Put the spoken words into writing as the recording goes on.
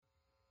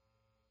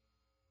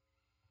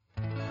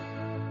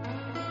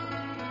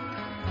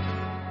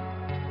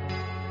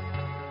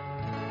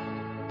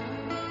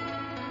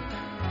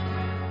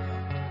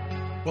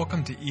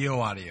Welcome to EO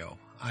Audio.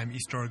 I'm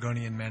East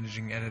Oregonian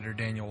Managing Editor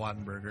Daniel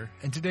Wattenberger,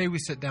 and today we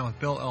sit down with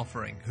Bill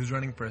Elfering, who's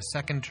running for a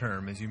second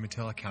term as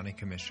Umatilla County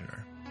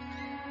Commissioner.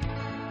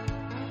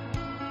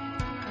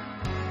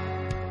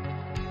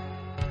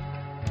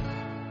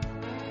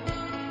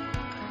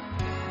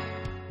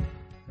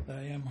 I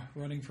am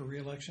running for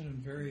re-election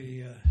and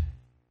very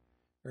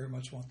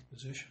much want the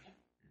position.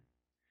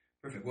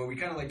 Perfect. Well, we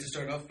kind of like to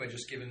start off by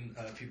just giving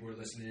people who are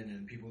listening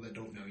and people that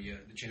don't know you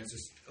the chance to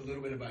a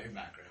little bit about your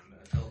background.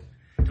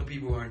 Tell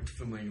people who aren't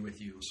familiar with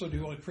you. So do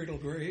you want cradle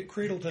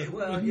to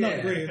well, yeah.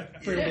 not grave,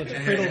 cradle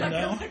to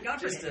now?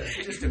 Just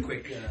a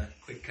quick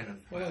kind of.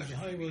 Well, I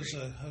was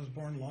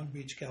born in Long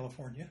Beach,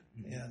 California,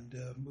 and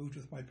moved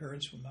with my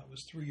parents when I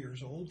was 3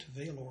 years old to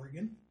Vail,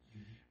 Oregon,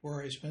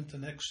 where I spent the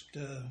next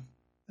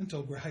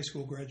until high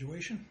school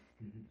graduation.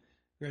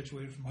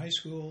 Graduated from high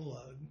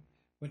school,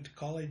 went to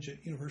college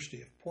at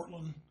University of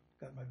Portland,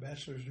 got my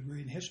bachelor's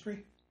degree in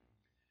history.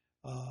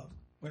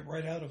 Went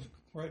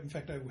in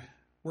fact, I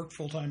worked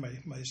full-time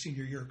my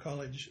senior year of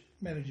college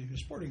managing a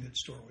sporting goods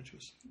store, which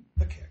was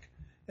a kick,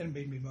 and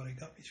made me money,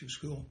 got me through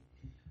school.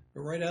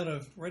 But right out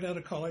of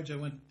college, I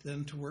went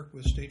then to work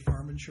with State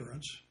Farm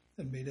Insurance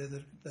and made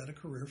that a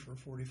career for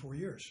 44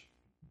 years.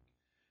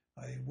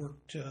 I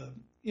worked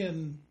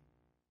in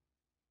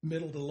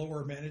middle to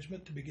lower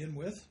management to begin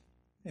with,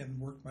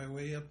 and worked my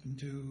way up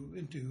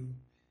into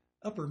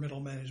upper middle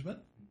management.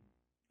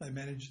 I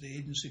managed the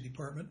agency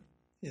department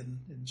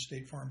in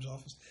State Farm's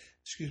office.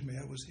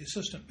 I was the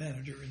assistant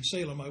manager in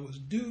Salem. I was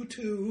due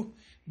to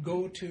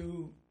go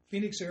to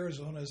Phoenix,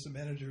 Arizona as the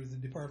manager of the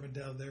department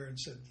down there, and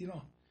said,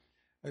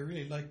 I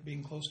really like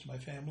being close to my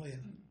family,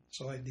 and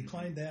so I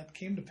declined that,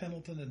 came to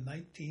Pendleton in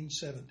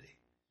 1970.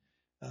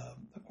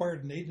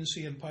 Acquired an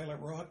agency in Pilot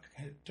Rock.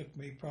 It took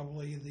me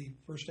probably the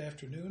first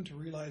afternoon to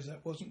realize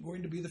that wasn't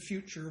going to be the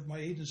future of my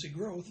agency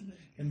growth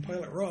in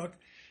Pilot Rock,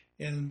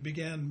 and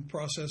began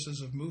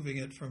processes of moving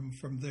it from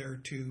there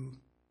to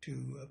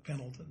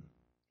Pendleton.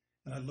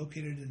 And I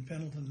located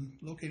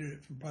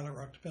it from Pilot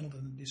Rock to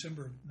Pendleton in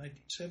December of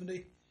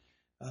 1970.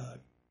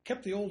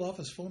 Kept the old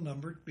office phone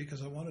number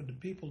because I wanted the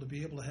people to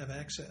be able to have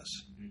access.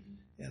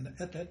 And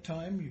at that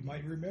time, you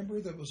might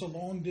remember, there was a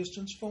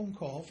long-distance phone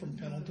call from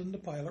Pendleton to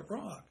Pilot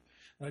Rock.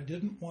 And I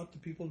didn't want the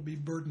people to be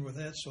burdened with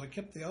that, so I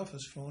kept the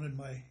office phone in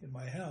my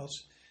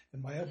house.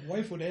 And my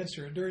wife would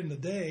answer it during the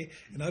day,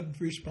 and I'd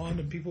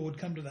respond, and people would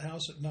come to the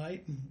house at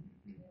night. And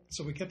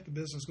so we kept the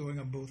business going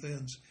on both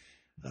ends.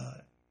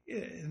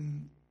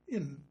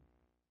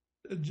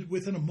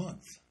 Within a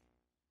month,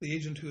 the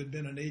agent who had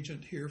been an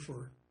agent here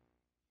for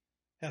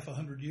half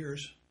 100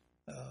 years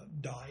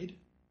died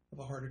of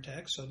a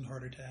sudden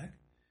heart attack,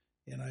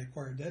 and I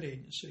acquired that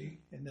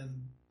agency, and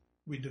then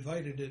we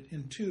divided it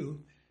in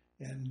two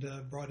and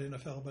brought in a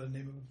fellow by the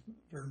name of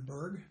Vern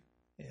Berg,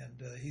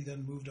 and he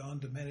then moved on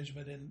to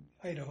management in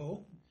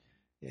Idaho,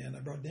 and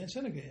I brought Dan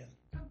Seneca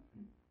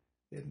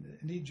in,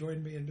 and he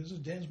joined me in business.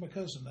 Dan's my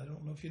cousin. I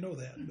don't know if you know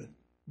that, but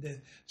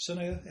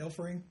Seneca,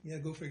 Elfering, yeah,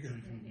 go figure.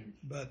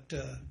 But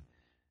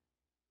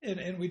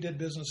and we did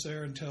business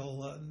there until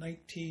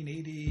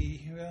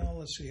 1980. Well,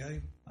 let's see.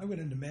 I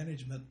went into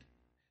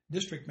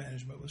district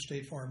management with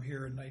State Farm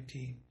here in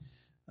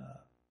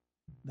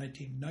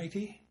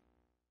 1990,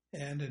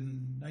 and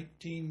in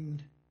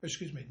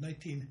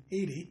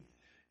 1980.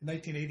 In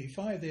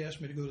 1985, they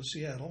asked me to go to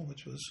Seattle,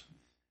 which was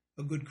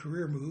a good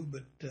career move,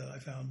 but I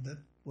found that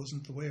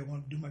wasn't the way I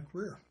wanted to do my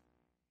career.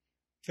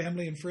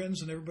 Family and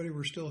friends and everybody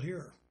were still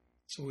here.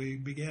 So we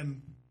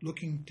began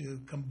looking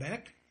to come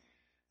back.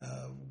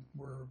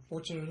 We're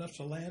fortunate enough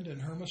to land in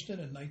Hermiston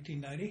in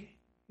 1990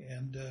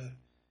 and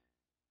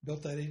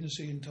built that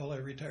agency until I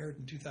retired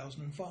in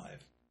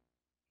 2005.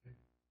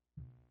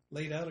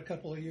 Laid out a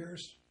couple of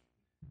years.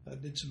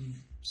 Did some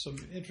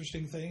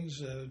interesting things.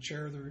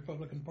 Chair of the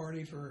Republican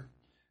Party for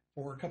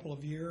a couple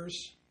of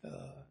years.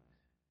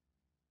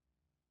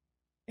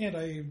 And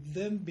I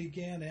then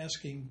began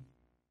asking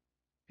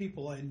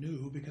people I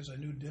knew, because I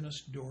knew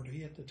Dennis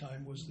Doherty at the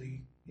time was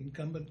the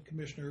incumbent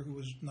commissioner who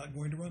was not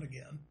going to run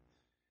again.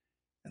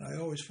 And I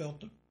always felt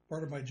that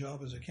part of my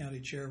job as a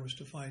county chair was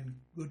to find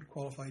good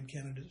qualified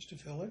candidates to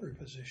fill every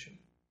position.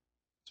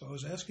 So I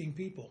was asking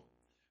people,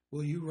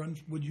 would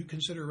you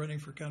consider running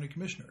for county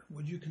commissioner?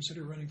 Would you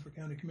consider running for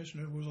county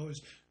commissioner? It was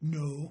always,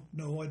 no,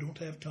 I don't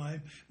have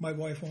time. My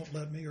wife won't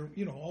let me, or,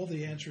 all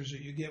the answers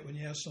that you get when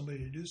you ask somebody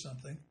to do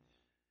something.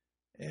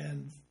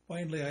 And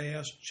finally I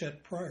asked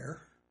Chet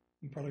Pryor.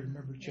 You probably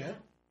remember Chet.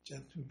 Yeah.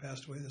 Chet, who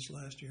passed away this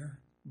last year.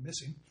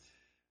 Miss him.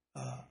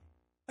 I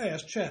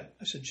asked Chet.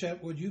 I said,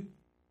 Chet, would you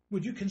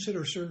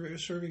consider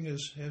serving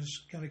as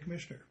county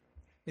commissioner?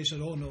 He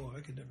said, oh, no,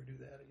 I could never do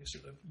that. He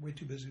said, I'm way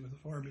too busy with the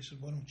farm. He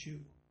said, why don't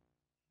you?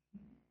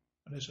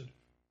 And I said,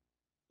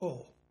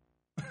 oh,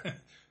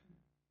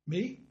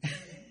 me? And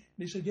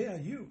he said, yeah,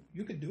 you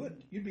could do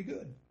it. You'd be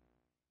good.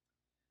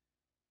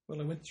 Well,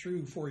 I went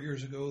through 4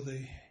 years ago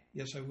the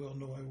yes, I will,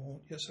 no, I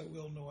won't, yes, I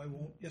will, no, I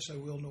won't, yes, I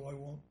will, no, I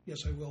won't,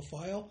 yes, I will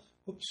file.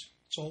 Oops,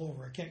 it's all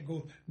over. I can't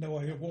go, no,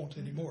 I won't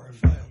anymore. I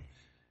filed.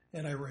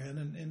 And I ran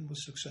and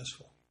was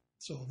successful.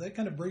 So that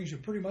kind of brings you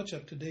pretty much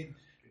up to date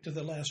to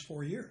the last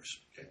 4 years.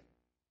 Okay.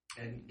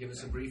 And give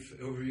us a brief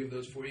overview of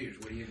those 4 years.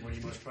 What are you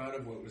most proud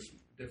of? What was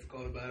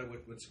difficult about it?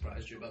 What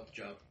surprised you about the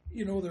job?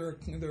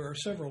 There are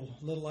several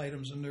little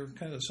items, and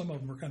some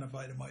of them are kind of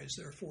itemized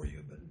there for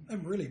you. But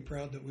I'm really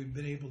proud that we've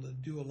been able to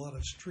do a lot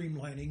of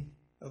streamlining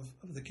of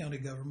the county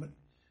government.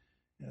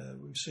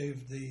 We've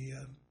saved the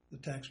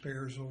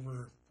taxpayers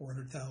over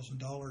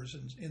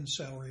 $400,000 in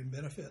salary and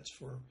benefits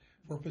for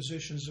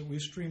positions that we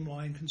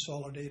streamlined,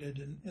 consolidated,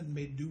 and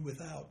made do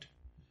without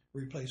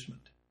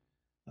replacement.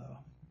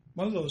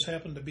 One of those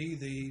happened to be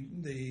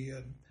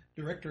the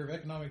Director of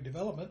Economic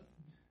Development,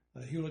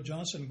 Hewlett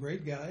Johnson,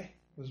 great guy,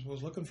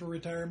 was looking for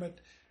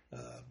retirement.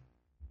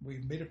 We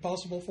made it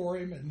possible for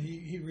him, and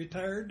he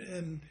retired.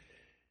 And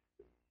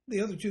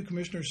the other two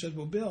commissioners said,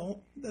 well,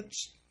 Bill,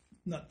 that's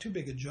not too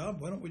big a job.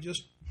 Why don't we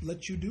just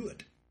let you do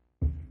it?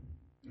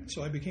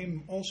 So I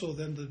became also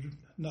then,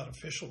 not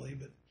officially,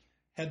 but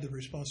had the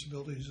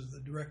responsibilities of the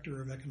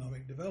Director of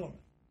Economic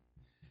Development.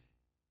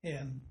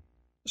 And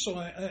so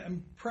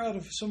I'm proud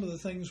of some of the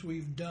things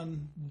we've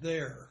done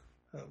there.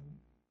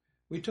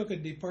 We took a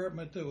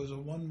department that was a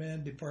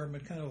one-man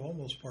department, kind of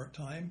almost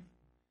part-time,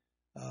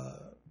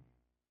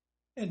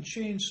 and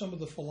changed some of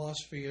the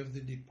philosophy of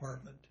the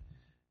department.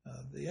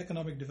 The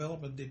Economic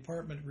Development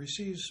Department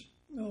receives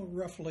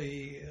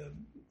roughly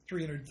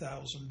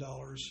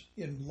 $300,000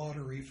 in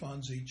lottery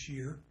funds each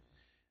year,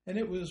 and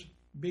it was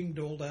being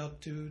doled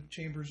out to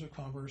chambers of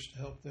commerce to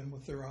help them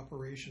with their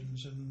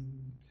operations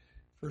and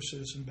for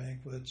citizen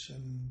banquets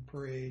and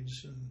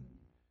parades and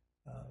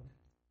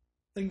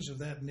things of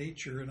that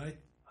nature. And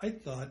I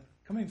thought,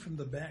 coming from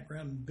the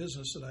background in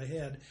business that I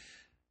had,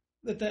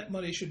 that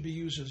money should be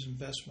used as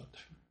investment,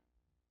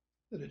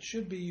 that it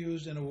should be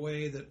used in a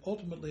way that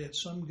ultimately at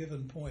some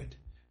given point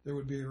there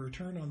would be a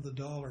return on the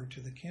dollar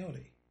to the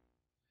county.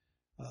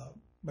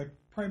 My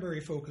primary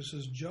focus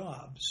is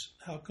jobs.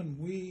 How can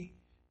we,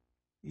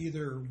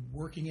 either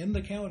working in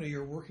the county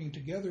or working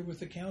together with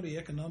the county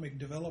economic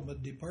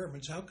development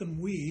departments, how can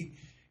we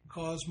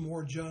cause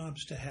more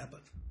jobs to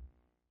happen?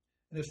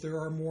 And if there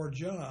are more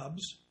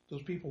jobs,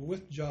 those people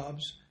with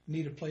jobs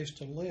need a place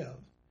to live.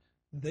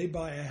 They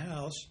buy a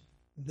house,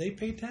 they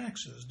pay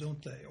taxes,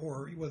 don't they?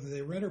 Or whether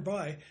they rent or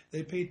buy,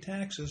 they pay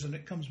taxes and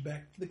it comes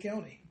back to the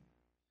county.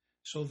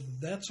 So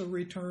that's a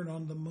return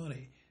on the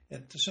money.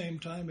 At the same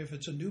time, if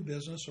it's a new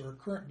business or a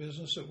current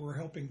business that we're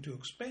helping to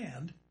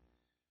expand,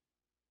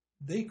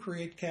 they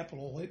create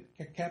capital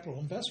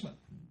investment.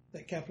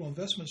 That capital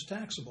investment is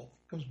taxable.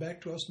 It comes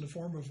back to us in the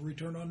form of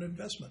return on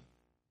investment.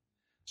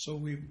 So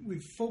we've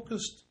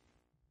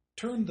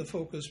turned the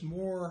focus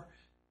more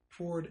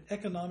toward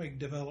economic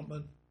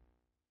development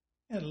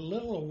and a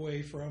little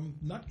away from,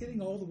 not getting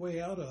all the way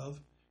out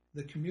of,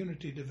 the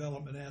community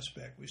development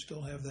aspect. We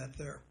still have that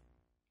there.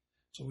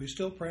 So we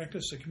still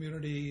practice the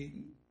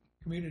community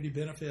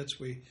benefits.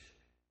 We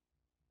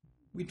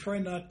try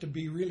not to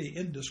be really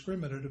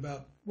indiscriminate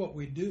about what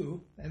we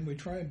do, and we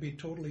try and be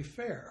totally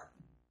fair.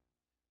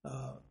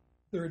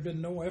 There had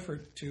been no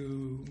effort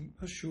to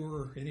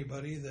assure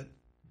anybody that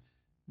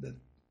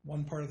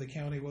one part of the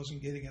county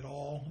wasn't getting it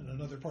all and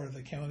another part of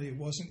the county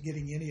wasn't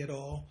getting any at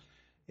all.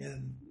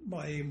 And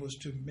my aim was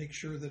to make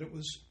sure that it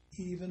was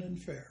even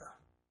and fair,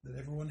 that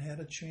everyone had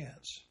a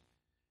chance.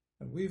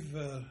 And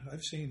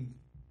I've seen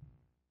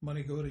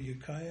money go to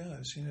Ukiah.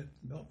 I've seen it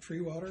melt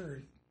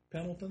Treewater,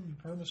 Pendleton,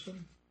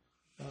 Hermiston.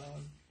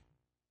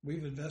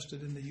 We've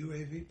invested in the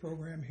UAV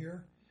program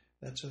here.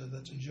 That's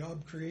a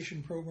job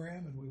creation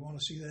program, and we want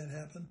to see that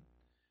happen.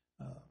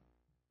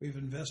 We've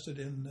invested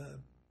in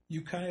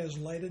Ukiah's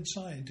lighted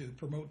sign to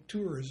promote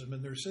tourism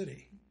in their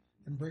city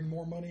and bring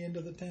more money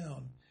into the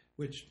town,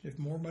 which if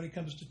more money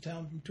comes to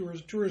town from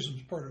tourism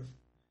is part of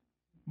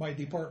my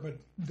department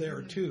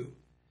there too.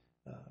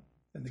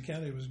 And the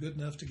county was good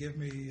enough to give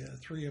me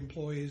 3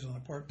 employees on a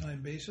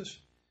part-time basis.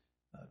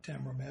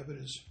 Tamara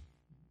Mabbitt is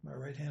my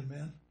right-hand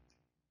man,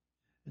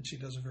 and she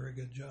does a very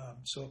good job.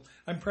 So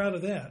I'm proud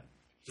of that.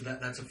 So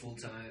that's a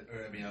full-time,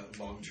 or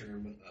a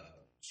long-term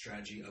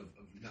strategy of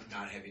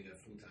not having a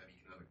full-time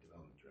economic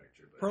development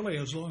director. But probably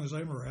as long as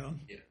I'm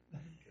around. Yeah.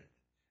 Okay.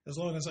 As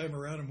long as I'm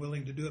around and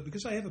willing to do it,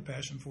 because I have a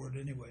passion for it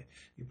anyway.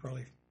 You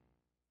probably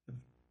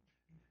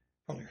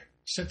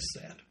sense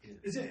that. Yeah.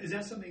 Is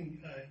that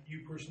something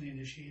you personally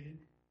initiated?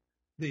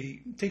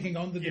 The taking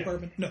on the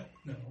department? No.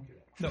 No. Okay.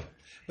 No.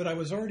 But I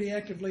was already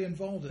actively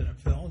involved in it,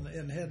 Phil,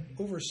 and had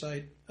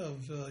oversight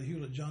of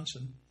Hewlett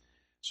Johnson.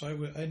 So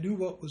I knew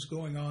what was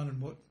going on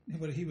and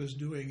what he was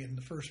doing in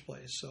the first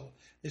place. So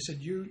they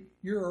said,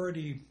 you're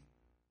already,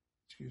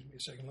 excuse me a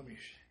second, let me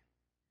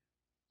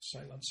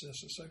silence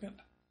this a second.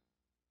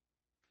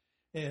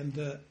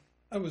 And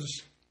I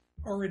was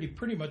already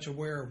pretty much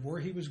aware of where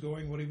he was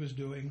going, what he was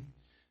doing,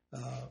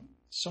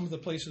 some of the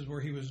places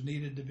where he was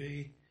needed to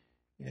be.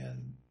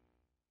 And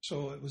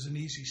so it was an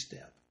easy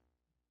step.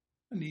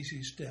 And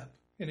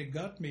it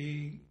got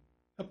me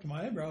up to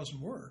my eyebrows in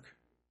work,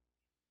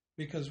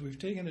 because we've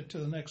taken it to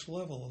the next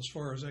level as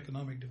far as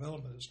economic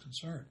development is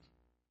concerned.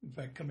 In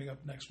fact, coming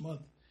up next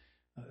month,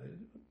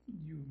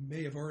 You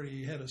may have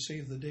already had a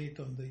save the date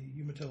on the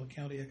Umatilla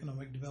County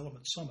Economic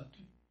Development Summit.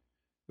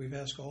 We've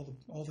asked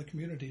all the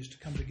communities to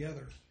come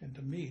together and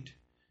to meet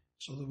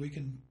so that we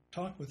can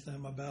talk with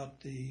them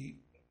about the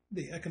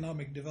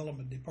Economic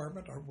Development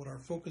Department, what our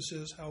focus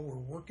is, how we're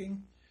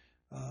working,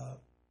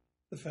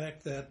 the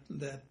fact that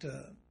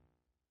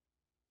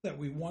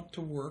we want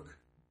to work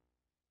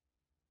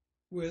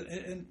with,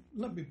 and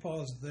let me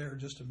pause there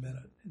just a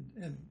minute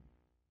and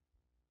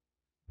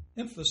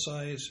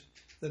emphasize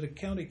that a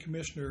county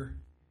commissioner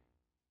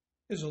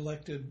is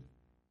elected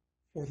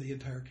for the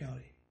entire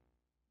county,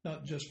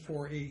 not just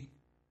for a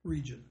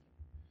region.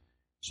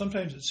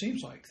 Sometimes it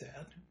seems like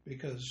that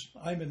because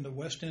I'm in the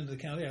west end of the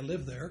county. I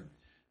live there.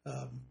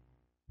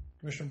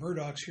 Commissioner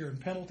Murdoch's here in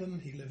Pendleton.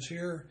 He lives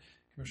here.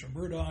 Commissioner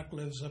Murdoch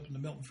lives up in the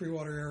Milton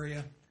Freewater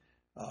area.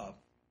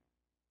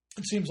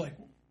 It seems like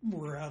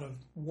we're out of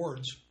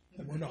wards,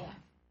 and we're not.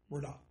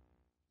 We're not.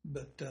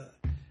 But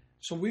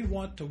so we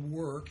want to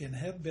work and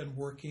have been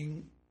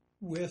working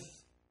with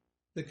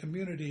the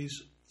communities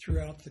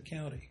throughout the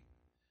county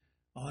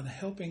on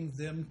helping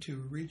them to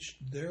reach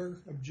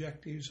their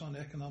objectives on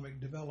economic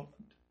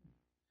development.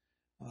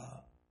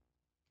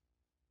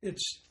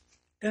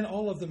 And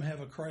all of them have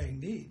a crying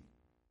need.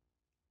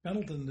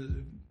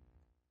 Pendleton,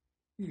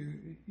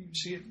 you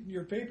see it in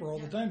your paper all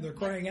the time. They're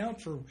crying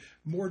out for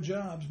more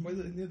jobs.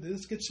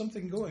 Let's get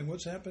something going.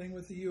 What's happening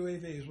with the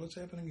UAVs? What's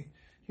happening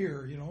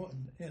here?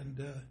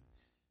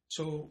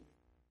 So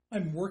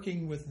I'm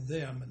working with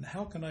them, and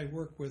how can I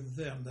work with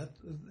them?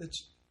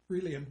 It's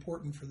really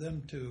important for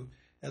them to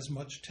as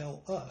much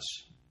tell us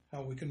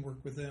how we can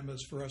work with them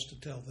as for us to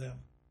tell them.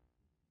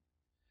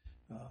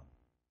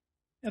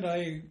 And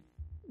I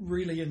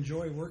really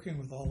enjoy working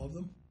with all of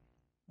them.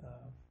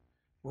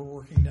 We're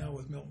working now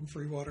with Milton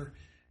Freewater.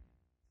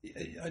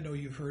 I know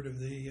you've heard of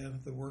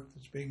the work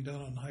that's being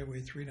done on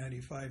Highway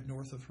 395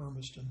 north of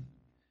Hermiston.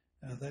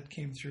 That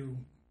came through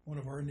one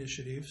of our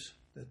initiatives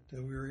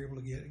that we were able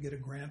to get a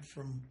grant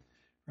from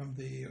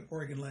the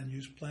Oregon Land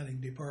Use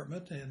Planning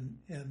Department,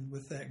 and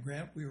with that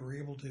grant we were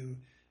able to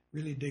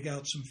really dig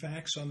out some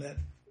facts on that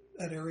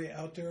area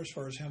out there as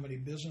far as how many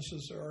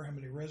businesses there are, how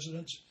many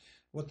residents,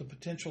 what the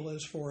potential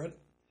is for it.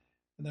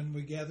 And then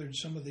we gathered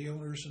some of the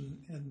owners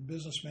and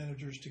business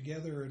managers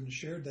together and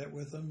shared that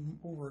with them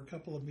over a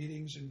couple of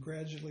meetings, and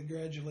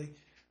gradually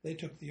they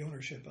took the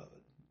ownership of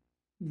it.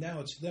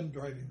 Now it's them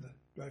driving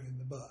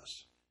the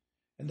bus.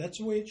 And that's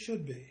the way it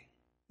should be.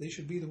 They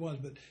should be the ones,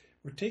 but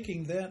we're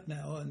taking that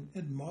now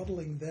and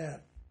modeling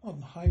that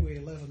on Highway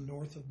 11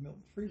 north of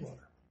Milton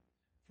Freewater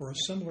for a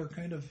similar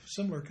kind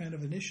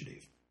of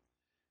initiative.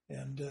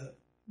 And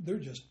they're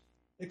just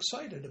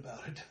excited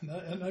about it.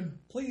 And I'm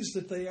pleased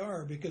that they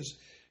are, because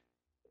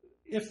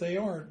if they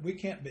aren't, we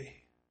can't be.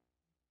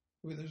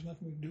 There's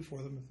nothing we can do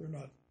for them if they're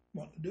not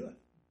wanting to do it.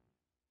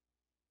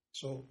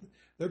 So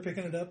they're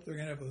picking it up. They're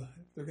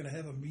going to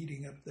have a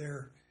meeting up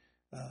there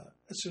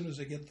as soon as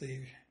they get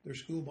their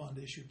school bond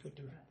issue put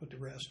to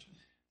rest.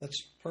 That's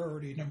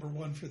priority number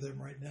one for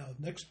them right now.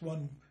 Next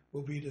one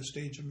will be to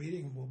stage a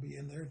meeting, and we'll be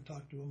in there and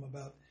talk to them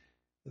about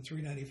the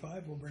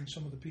 395. We'll bring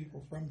some of the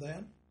people from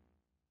that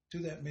to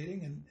that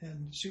meeting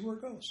and see where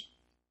it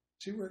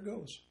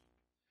goes.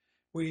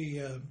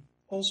 We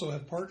also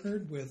have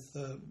partnered with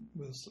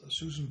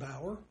Susan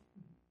Bauer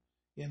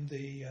and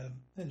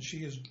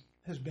she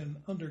has been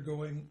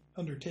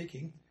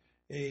undertaking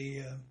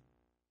a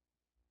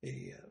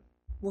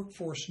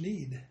workforce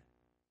need.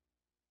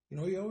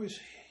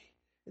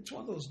 It's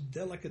one of those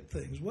delicate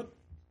things.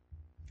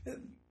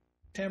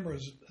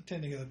 Tamara's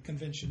attending a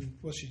convention.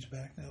 Well, she's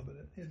back now, but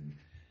in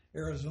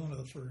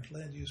Arizona for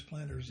land use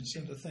planners, and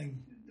sent a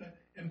thing.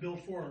 And Bill,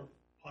 for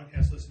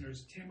podcast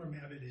listeners, Tamara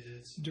Mavitt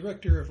is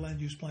Director of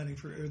Land Use Planning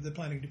for the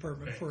Planning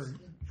Department for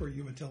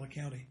Umatilla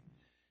County,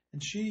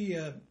 and she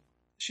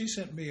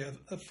sent me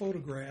a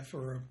photograph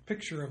or a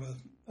picture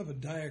of a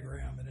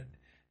diagram, and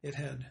it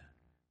had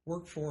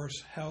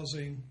workforce,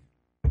 housing,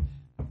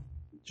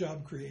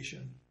 job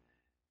creation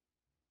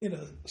in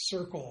a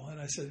circle,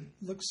 and I said,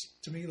 looks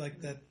to me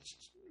like that.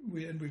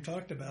 We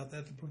talked about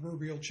that, the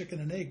proverbial chicken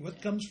and egg.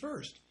 What comes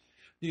first?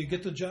 Do you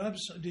get the jobs?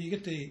 Do you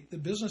get the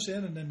business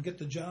in and then get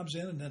the jobs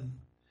in, and then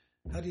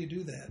how do you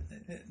do that?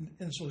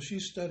 And so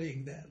she's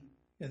studying that,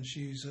 and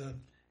she's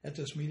at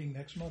this meeting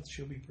next month.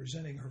 She'll be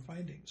presenting her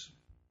findings,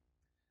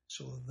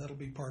 so that'll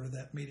be part of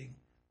that meeting.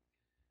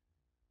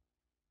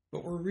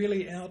 But we're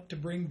really out to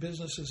bring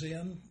businesses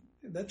in.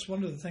 That's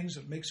one of the things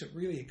that makes it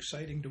really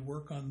exciting to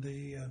work on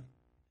the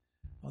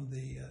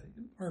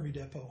Army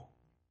Depot,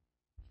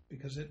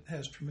 because it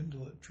has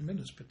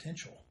tremendous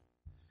potential.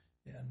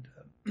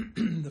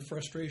 And the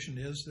frustration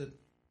is that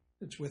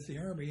it's with the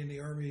Army, and the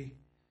Army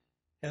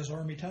has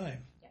Army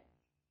time. Yep.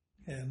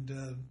 And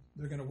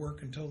they're going to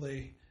work until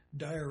they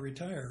die or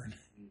retire. And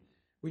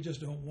we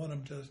just don't want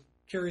them to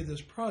carry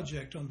this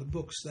project on the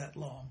books that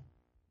long.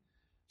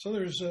 So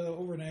there's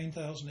over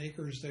 9,000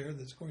 acres there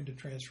that's going to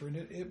transfer, and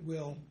it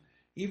will,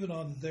 even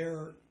on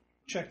their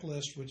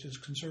checklist, which is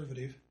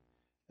conservative,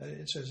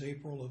 it says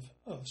April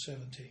of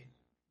 17.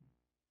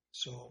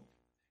 So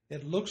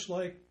it looks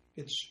like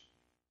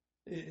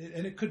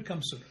And it could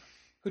come sooner.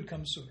 Could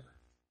come sooner.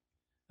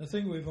 The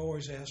thing we've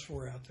always asked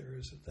for out there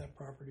is that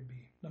property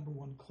be, number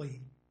one,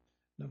 clean,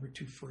 number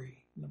two,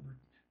 free,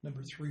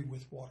 number three,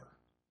 with water.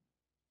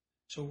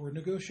 So we're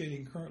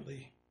negotiating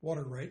currently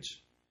water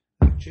rights.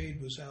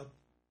 Jade was out.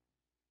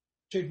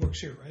 Jade works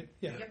here, right?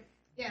 Yeah. Yep.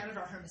 Yeah, out of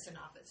our Hermiston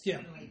office. Yeah.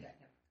 Something like that,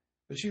 yep.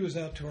 But she was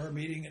out to our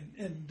meeting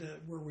and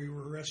where we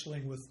were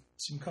wrestling with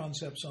some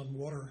concepts on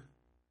water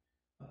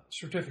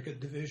certificate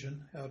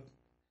division,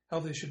 how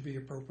they should be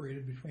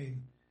appropriated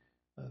between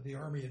the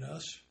Army and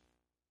us.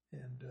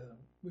 And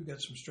we've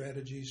got some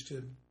strategies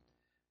to,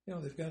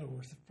 they've got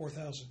over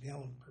 4,000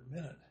 gallons per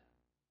minute,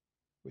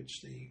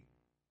 which the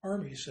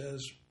Army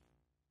says,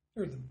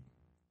 or the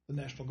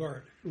National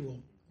Guard, who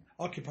will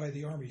occupy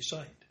the Army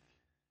site,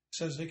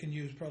 says they can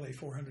use probably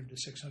 400 to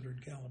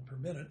 600 gallons per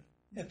minute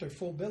at their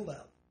full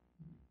build-out.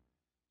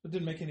 It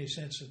didn't make any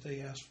sense that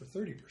they asked for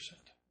 30%.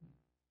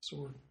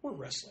 So we're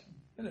wrestling,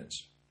 and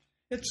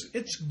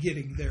it's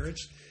getting there.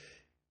 It's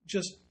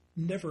just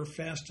never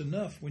fast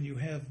enough when you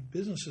have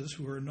businesses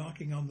who are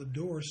knocking on the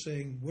door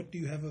saying, what do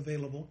you have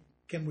available?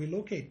 Can we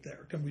locate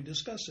there? Can we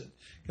discuss it?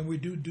 Can we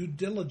do due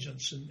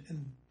diligence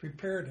and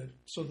prepare it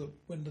so that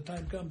when the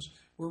time comes,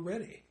 we're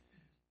ready?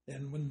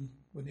 And when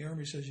the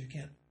Army says you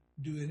can't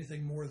do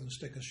anything more than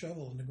stick a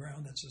shovel in the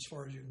ground, that's as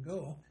far as you can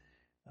go,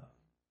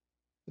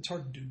 it's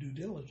hard to do due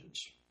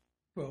diligence.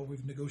 Well,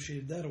 we've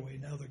negotiated that away.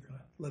 Now they're going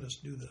to let us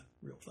do the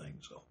real thing.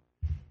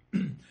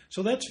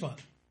 So that's fun.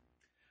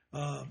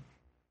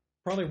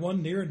 Probably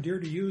one near and dear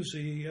to you is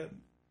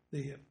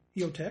the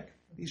EOTech,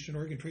 Eastern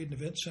Oregon Trade and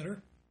Event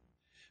Center.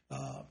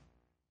 At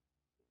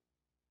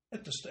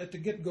the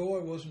get-go,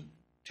 I wasn't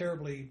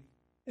terribly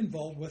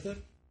involved with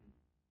it,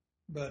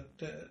 but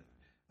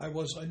I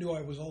knew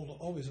I was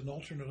always an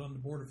alternate on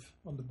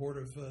the board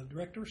of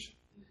directors,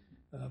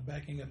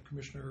 backing up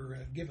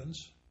Commissioner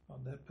Givens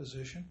on that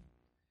position.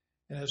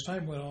 And as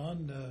time went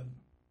on,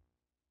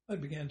 I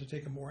began to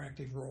take a more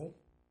active role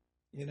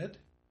in it,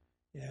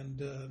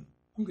 and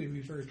I'm going to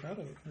be very proud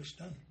of it when it's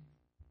done.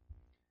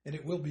 And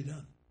it will be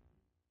done.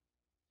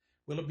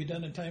 Will it be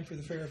done in time for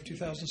the fair of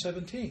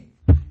 2017?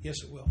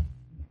 Yes, it will.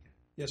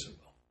 Yes, it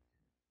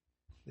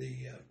will.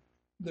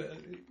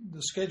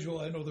 The schedule,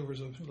 I know there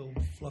was a little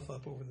fluff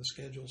up over the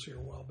schedules here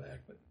a while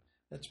back, but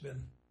that's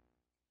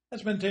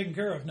been taken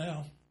care of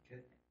now.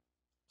 Okay.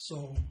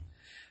 So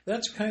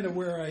that's kind of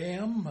where I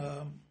am.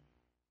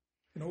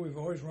 We've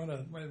always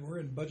we're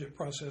in budget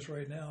process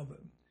right now, but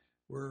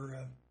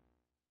we're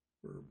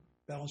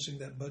balancing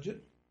that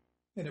budget,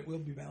 and it will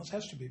be balanced,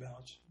 has to be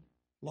balanced.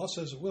 Law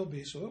says it will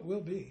be, so it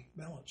will be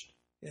balanced.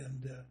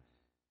 And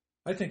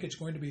I think it's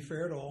going to be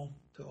fair to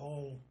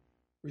all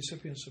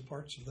recipients of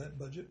parts of that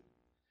budget.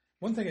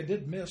 One thing I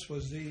did miss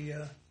was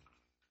a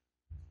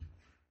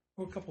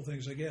couple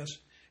things, I guess,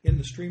 in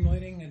the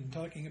streamlining and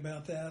talking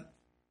about that.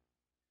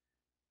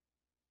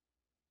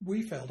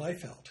 I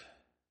felt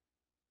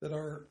that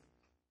our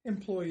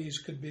employees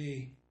could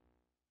be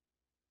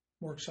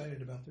more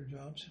excited about their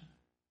jobs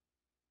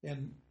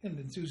and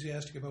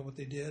enthusiastic about what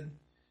they did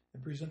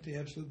and present the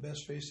absolute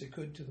best face they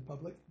could to the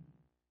public.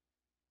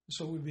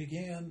 So we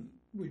began,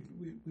 we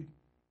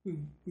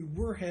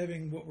were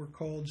having what were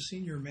called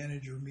senior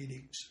manager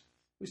meetings.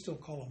 We still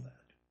call them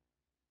that.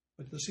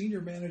 But the senior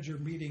manager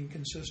meeting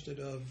consisted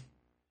of,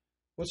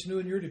 what's new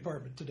in your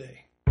department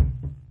today?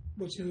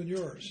 What's new in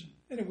yours?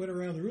 And it went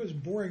around the room. It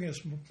was the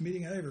boringest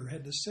meeting I ever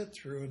had to sit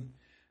through. And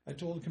I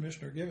told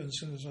Commissioner Givens as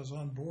soon as I was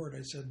on board,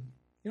 I said,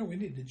 we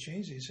need to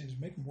change these things,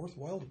 make them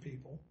worthwhile to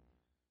people.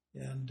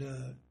 And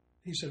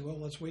he said, well,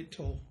 let's wait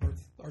till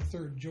our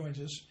third joins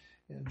us.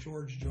 And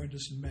George joined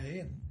us in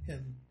May.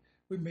 And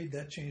we made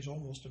that change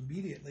almost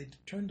immediately to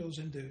turn those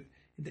into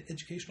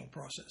educational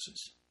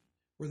processes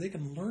where they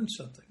can learn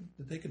something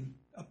that they can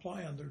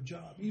apply on their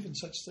job, even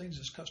such things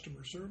as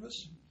customer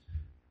service.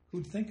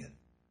 Who'd think it?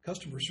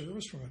 Customer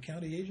service from a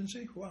county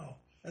agency? Wow,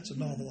 that's a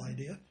novel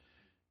idea.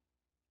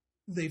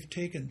 They've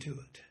taken to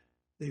it.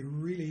 They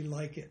really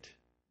like it.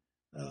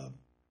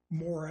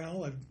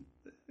 Morale,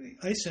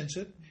 I sense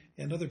it,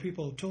 and other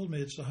people have told me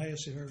it's the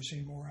highest they've ever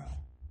seen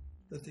morale.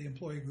 That the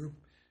employee group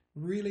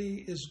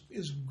really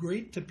is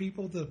great to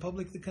people, the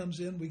public that comes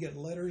in. We get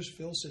letters.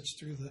 Phil sits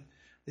through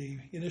the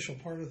initial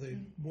part of the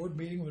board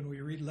meeting when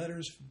we read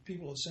letters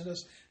people have sent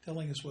us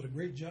telling us what a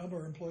great job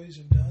our employees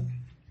have done.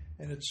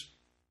 And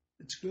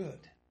it's good.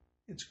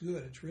 It's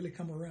good. It's really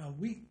come around.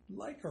 We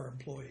like our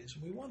employees,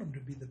 and we want them to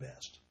be the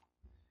best.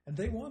 And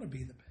they want to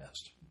be the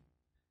best.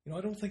 I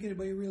don't think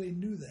anybody really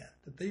knew that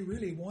they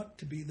really want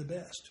to be the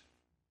best.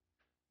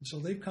 And so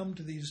they've come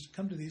to these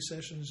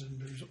sessions, and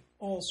there's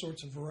all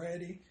sorts of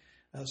variety.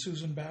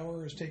 Susan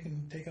Bauer has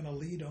taken a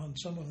lead on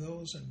some of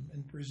those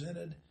and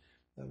presented.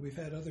 We've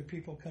had other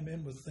people come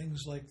in with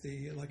things like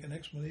an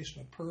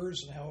explanation of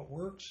PERS and how it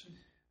works,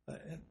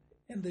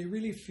 and they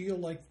really feel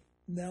like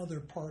now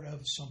they're part of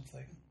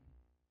something,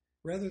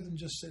 rather than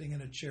just sitting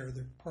in a chair.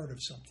 They're part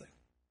of something,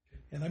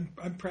 and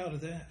I'm proud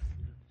of that.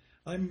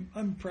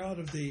 I'm proud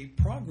of the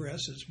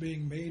progress that's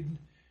being made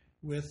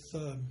with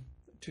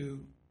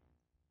to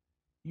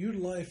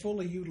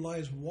fully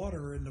utilize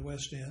water in the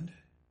West End.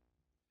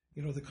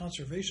 You know, the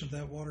conservation of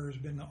that water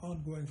has been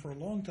ongoing for a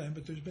long time,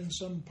 but there's been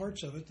some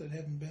parts of it that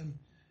haven't been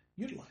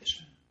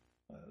utilized.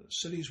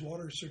 Cities'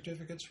 water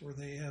certificates where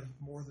they have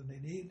more than they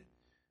need.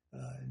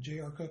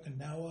 J.R. Cook and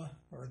NOAA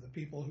are the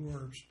people who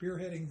are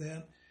spearheading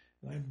that.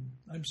 And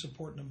I'm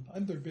supporting them.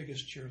 I'm their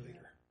biggest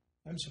cheerleader.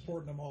 I'm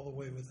supporting them all the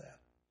way with that.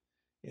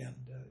 And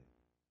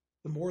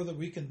the more that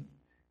we can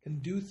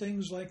do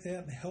things like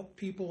that and help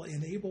people,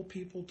 enable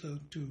people to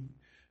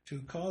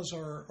cause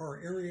our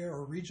area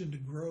or region to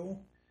grow,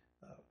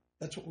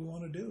 that's what we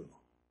want to do.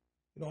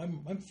 You know,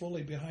 I'm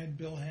fully behind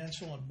Bill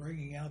Hansel on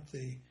bringing out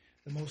the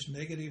most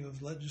negative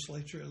of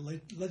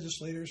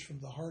legislators from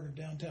the heart of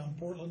downtown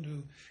Portland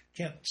who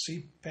can't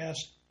see past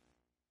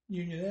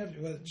Union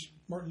Avenue. Well, it's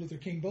Martin Luther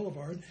King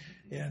Boulevard,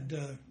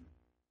 and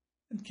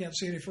can't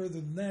see any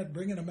further than that.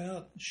 Bringing them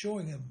out,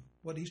 showing them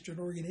what Eastern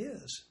Oregon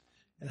is,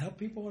 and how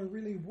people are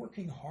really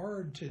working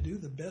hard to do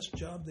the best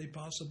job they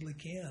possibly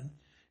can,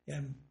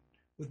 and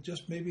with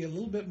just maybe a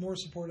little bit more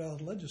support out of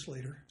the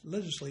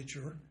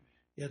legislature,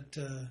 it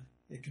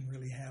can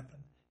really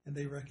happen, and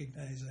they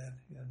recognize that,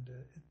 and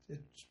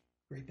it's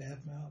great to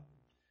have them out.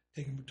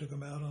 Took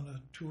them out on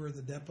a tour of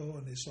the depot,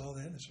 and they saw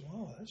that, and they said,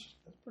 "Wow, that's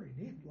pretty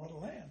neat. A lot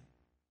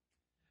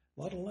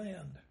of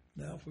land.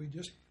 Now, if we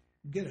just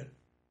get it."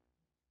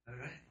 All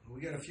right. Well,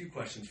 we got a few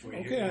questions for you.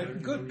 Okay, here.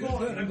 good.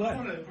 I I'm glad.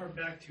 want to hark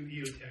back to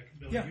EOTech.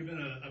 Bill, Yeah. you've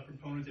been a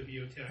proponent of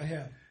EOTech. I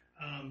have.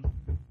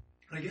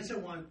 I guess I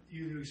want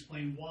you to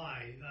explain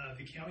why.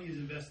 The county has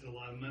invested a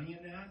lot of money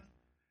in that,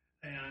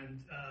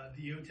 and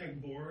the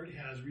EOTech board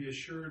has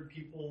reassured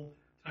people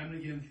time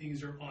and again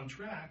things are on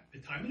track,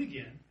 but time and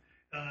again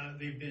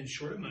they've been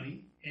short of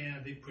money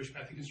and they pushed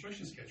back the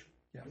construction schedule.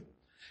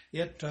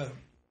 Yeah.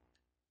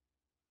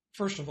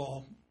 First of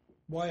all,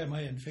 why am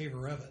I in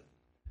favor of it?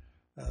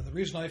 The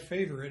reason I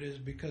favor it is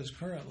because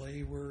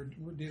currently we're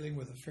dealing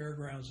with a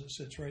fairgrounds that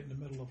sits right in the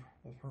middle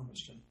of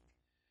Hermiston.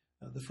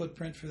 The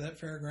footprint for that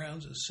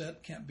fairgrounds is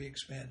set, can't be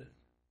expanded.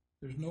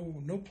 There's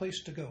no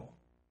place to go.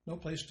 No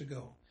place to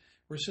go.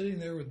 We're sitting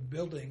there with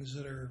buildings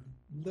that are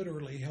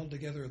literally held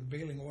together with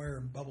baling wire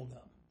and bubble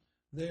gum.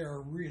 They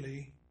are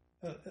really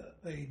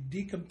a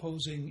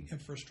decomposing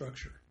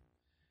infrastructure.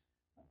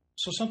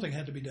 So something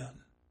had to be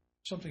done.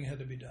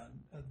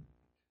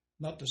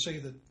 Not to say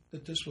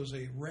that this was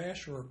a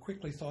rash or a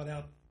quickly thought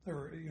out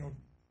or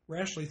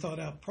rashly thought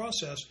out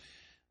process.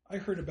 I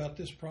heard about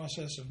this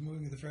process of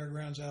moving the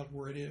fairgrounds out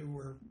where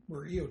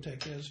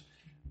EOTech is.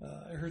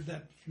 I heard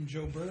that from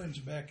Joe Burns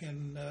back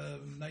in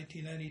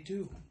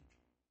 1992.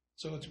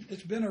 So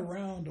it's been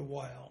around a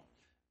while.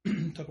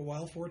 It took a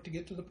while for it to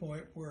get to the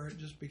point where it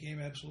just became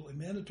absolutely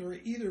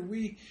mandatory. Either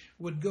we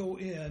would go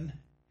in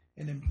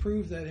and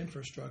improve that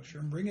infrastructure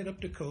and bring it up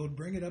to code,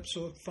 bring it up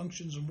so it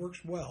functions and works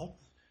well,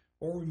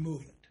 or we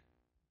move it.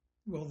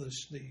 Well, the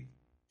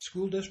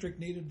school district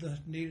needed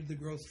the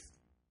growth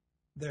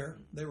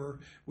there.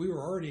 We were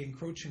already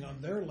encroaching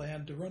on their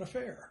land to run a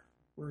fair.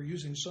 We were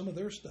using some of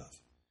their stuff.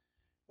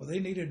 Well, they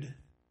needed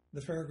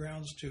the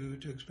fairgrounds to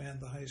expand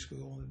the high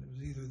school, and it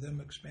was either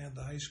them expand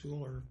the high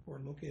school or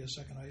locate a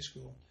second high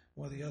school,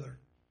 one or the other.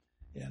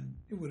 And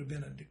it would have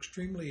been an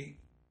extremely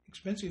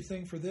expensive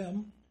thing for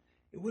them.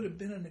 It would have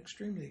been an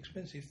extremely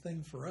expensive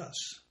thing for us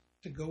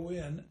to go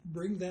in,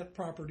 bring that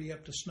property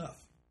up to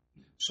snuff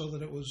so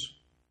that it was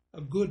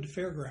a good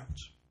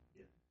fairgrounds.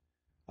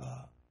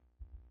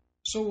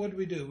 So what did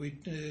we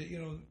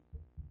do?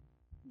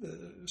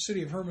 The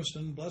city of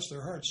Hermiston, bless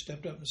their hearts,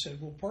 stepped up and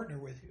said, "We'll partner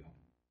with you."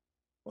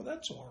 Well,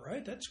 that's all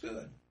right. That's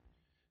good.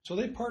 So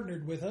they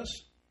partnered with us.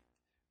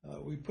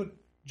 We put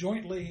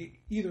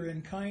jointly, either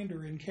in kind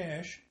or in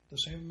cash, the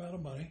same amount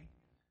of money.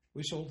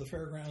 We sold the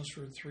fairgrounds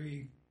for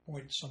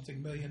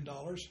 $3-point-something million.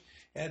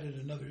 Added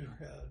another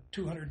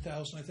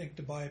 $200,000, I think,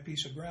 to buy a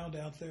piece of ground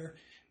out there.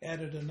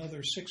 Added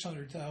another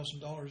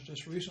 $600,000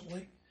 just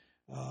recently.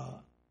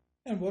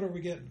 And what are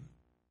we getting?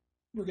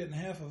 We're getting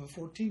half of a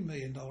 $14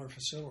 million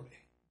facility.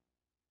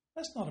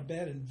 That's not a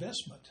bad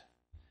investment.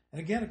 And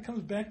again, it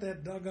comes back to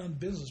that doggone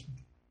business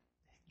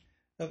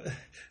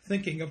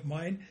thinking of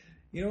mine.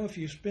 If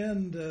you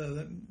spend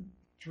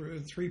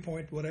 3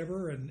 point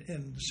whatever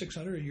and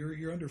 600,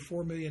 you're under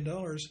 $4 million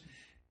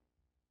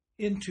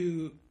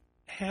into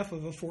half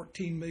of a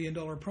 $14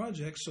 million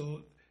project.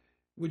 So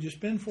would you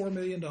spend $4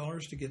 million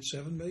to get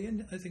 $7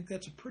 million? I think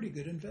that's a pretty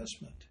good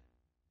investment.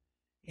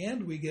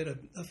 And we get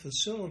a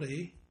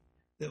facility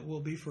that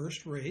will be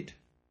first rate,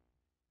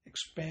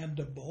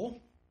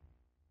 expandable.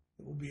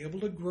 It will be able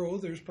to grow.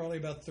 There's probably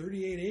about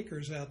 38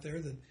 acres out there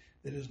that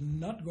is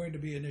not going to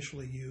be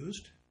initially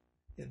used.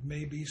 It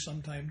may be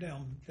sometime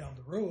down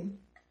the road,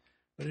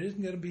 but it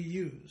isn't going to be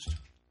used.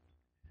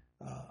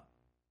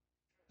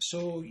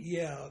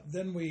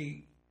 Then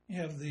we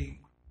have the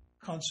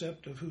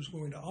concept of who's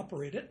going to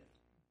operate it,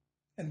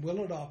 and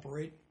will it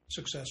operate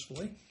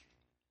successfully.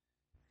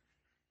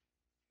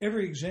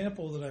 Every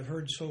example that I've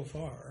heard so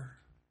far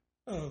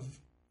of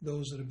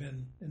those that have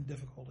been in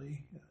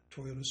difficulty,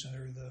 Toyota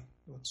Center,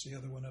 what's the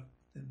other one up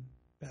in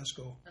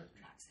Pasco?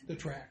 The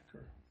track.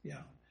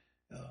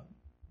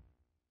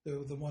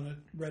 the one at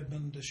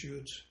Redmond,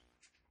 Deschutes,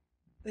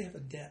 they have a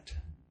debt.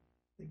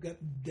 They've got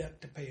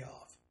debt to pay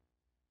off.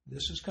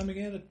 This is coming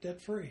in at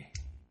debt-free.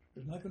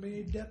 There's not going to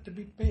be any debt to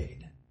be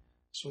paid.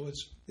 So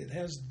it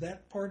has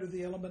that part of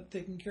the element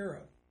taken care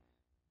of.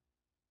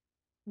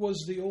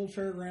 Was the old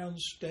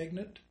fairgrounds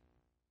stagnant?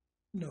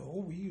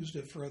 No, we used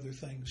it for other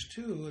things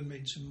too and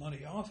made some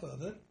money off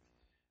of it,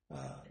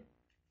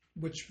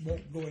 which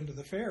won't go into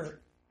the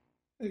fair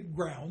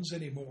grounds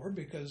anymore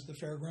because the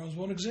fairgrounds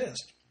won't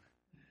exist.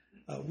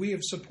 We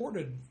have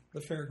supported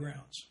the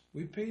fairgrounds.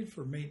 We paid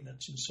for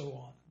maintenance and so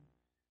on.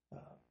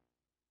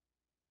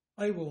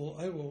 I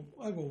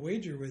will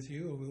wager with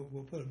you.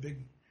 We'll put a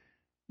big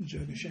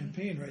jug of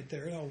champagne right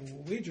there, and I'll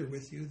wager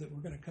with you that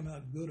we're going to come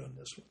out good on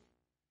this one,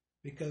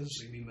 because What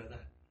do you mean by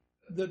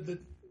that?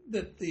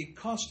 that the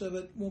cost of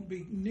it won't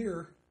be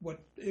near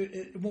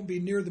it won't be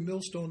near the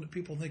millstone that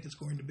people think it's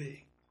going to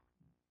be.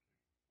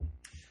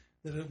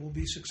 That it will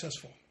be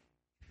successful.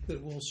 That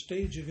it will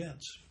stage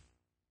events,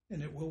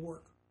 and it will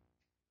work.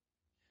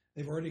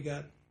 They've already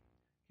got.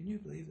 Can you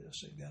believe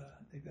this?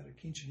 They've got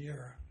a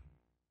quinceañera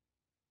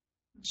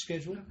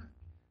scheduled.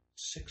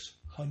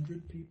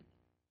 600 people.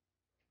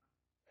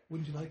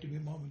 Wouldn't you like to be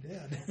mom and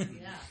dad?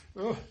 Yeah.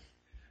 Oh.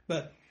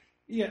 But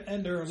yeah,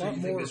 and there are a So lot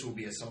you more. think this will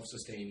be a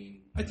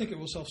self-sustaining? I think it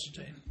will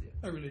self-sustain.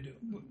 I really do.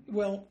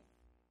 Well,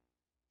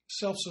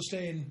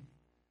 self-sustain.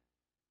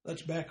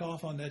 Let's back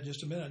off on that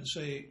just a minute and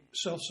say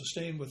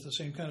self-sustain with the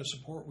same kind of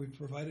support we've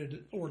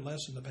provided or less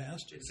in the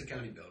past. It's a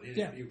county building.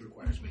 Yeah. It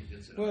requires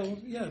maintenance. and Well,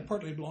 upkeep. yeah, it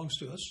partly belongs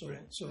to us. So, Right.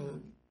 so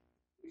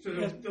So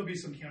there'll be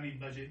some county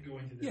budget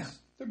going to this. yeah,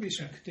 there'll be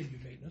some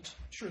continued maintenance.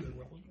 Sure, there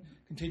will.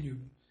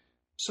 Continued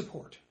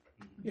support.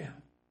 Yeah,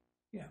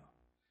 yeah,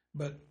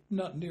 but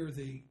not near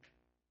the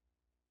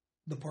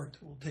part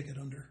that will take it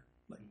under,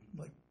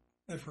 like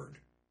I've heard.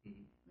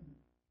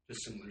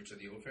 Just similar to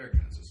the old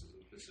fairgrounds.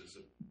 This is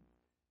a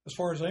As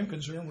far as I'm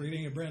concerned, we're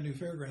getting a brand new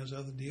fairgrounds out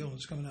of the deal, and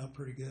it's coming out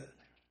pretty good.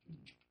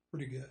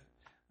 Pretty good.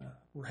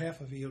 We're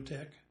half of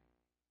EOTech,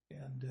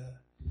 and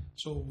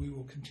so we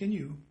will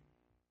continue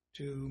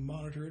to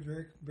monitor it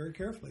very, very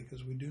carefully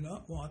because we do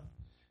not want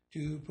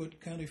to put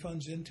county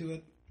funds into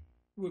it.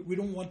 We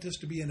don't want this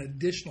to be an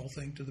additional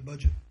thing to the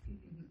budget.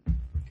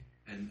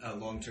 and a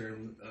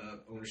long-term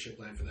ownership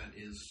plan for that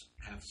is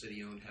half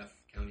city-owned, half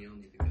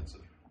county-owned. You think that's a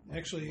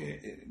Actually,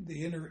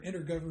 the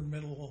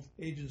intergovernmental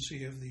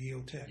agency of the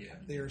EOTech, Yeah,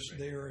 they are right.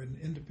 they are an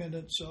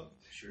independent, Sure.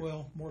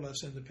 well, more or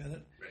less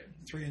independent. right?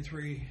 3 and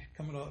 3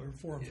 coming off, or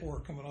 4 and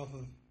 4 coming off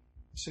of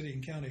city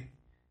and county.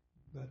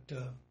 But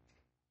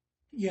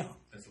yeah,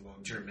 That's the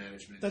long-term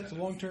management. that's the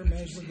kind of long-term that you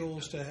management see. goal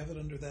is to have it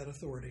under that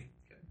authority.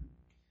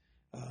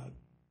 Okay.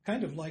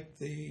 Kind of like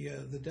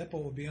the depot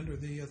will be under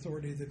the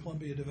authority of the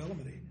Columbia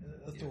Development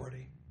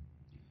Authority,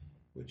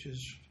 which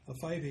is a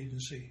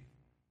 5-agency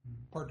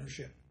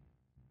partnership.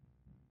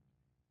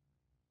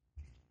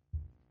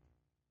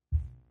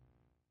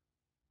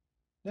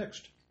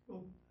 Next,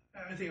 Well,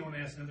 I think I want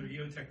to ask another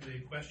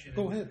EOTech-related question.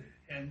 go ahead.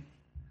 And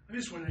I'm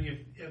just wondering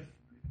if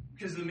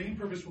because the main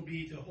purpose will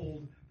be to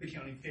hold the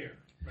county fair,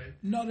 right?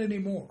 Not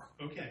anymore.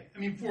 Okay. I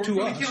mean, for To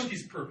the us.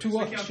 county's purpose. To the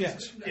us, county's-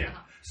 yes. Yeah.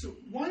 So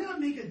why not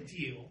make a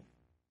deal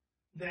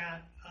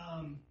that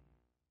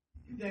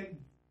that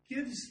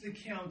gives the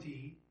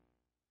county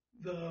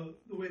the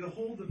way to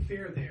hold the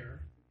fair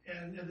there,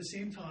 and at the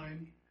same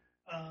time,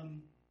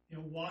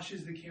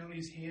 washes the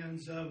county's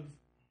hands of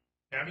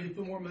having to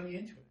put more money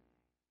into it.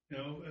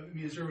 I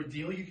mean, is there a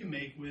deal you can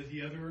make with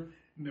the other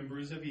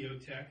members of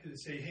EOTech to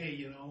say,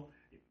 hey,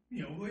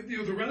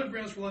 the rental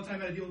grounds for a long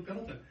time had a deal with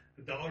Pendleton,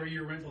 $1 a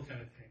year rental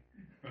kind of thing,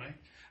 right?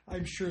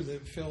 I'm sure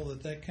that Phil,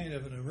 that kind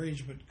of an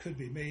arrangement could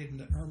be made, and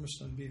that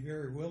Hermiston would be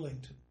very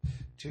willing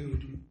to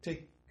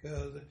take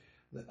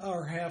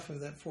our half of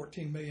that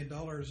 $14 million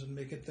and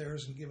make it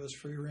theirs and give us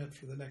free rent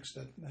for the next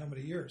how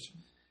many years.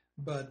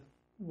 But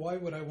why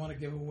would I want to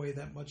give away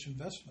that much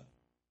investment?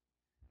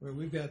 Well,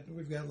 we've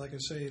got like I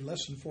say,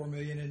 less than $4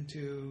 million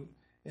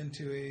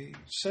into a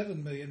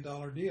 $7 million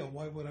deal.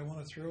 Why would I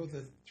want to throw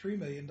the $3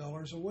 million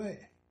away?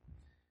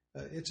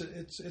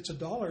 It's a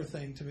dollar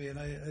thing to me, and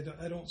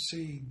I don't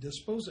see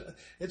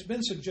It's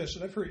been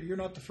suggested. I've heard you're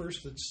not the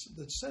first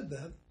that said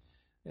that,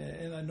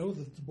 and I know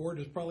that the board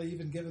has probably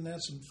even given that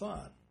some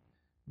thought.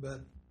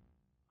 But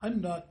I'm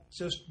not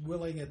just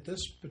willing at this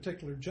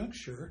particular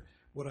juncture.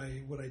 Would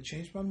I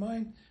change my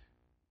mind?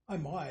 I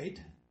might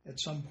at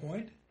some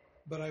point,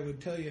 but I would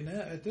tell you now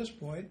at this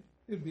point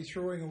it would be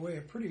throwing away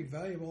a pretty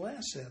valuable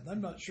asset. And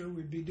I'm not sure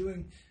we'd be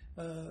doing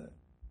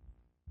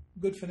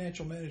good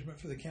financial management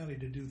for the county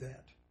to do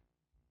that.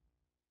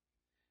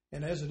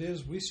 And as it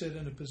is, we sit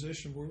in a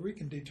position where we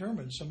can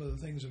determine some of the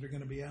things that are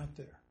going to be out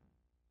there.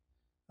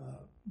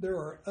 There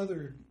are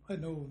other, I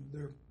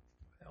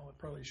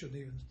probably shouldn't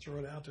even throw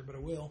it out there, but I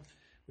will.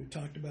 We've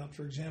talked about,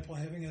 for example,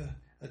 having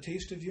a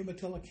Taste of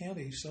Umatilla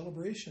County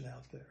celebration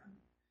out there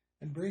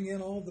and bring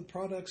in all the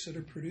products that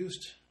are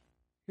produced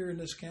here in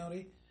this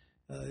county,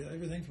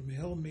 everything from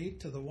hill meat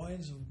to the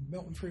wines of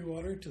Milton Free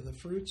Water to the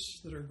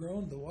fruits that are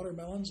grown, the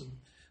watermelons and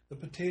the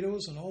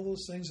potatoes and all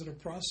those things that are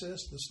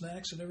processed, the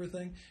snacks and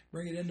everything,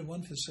 bring it into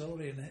one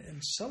facility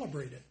and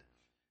celebrate it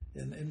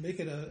and make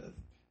it a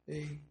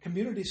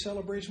community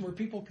celebration where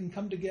people can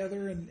come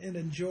together and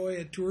enjoy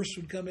it. Tourists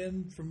would come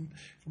in from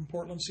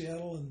Portland,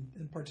 Seattle,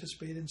 and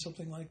participate in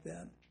something like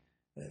that.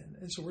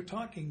 And so we're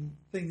talking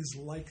things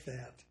like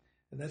that,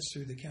 and that's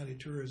through the county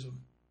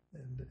tourism.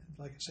 And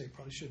like I say,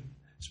 probably shouldn't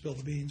spill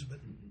the beans, but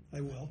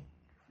I will.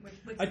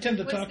 I tend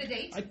to talk. What's the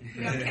date?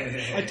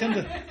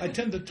 I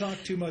tend to talk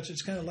too much.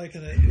 It's kind of like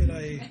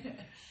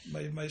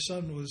my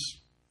son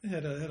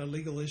had a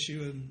legal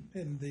issue,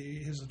 and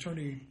his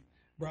attorney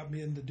brought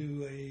me in to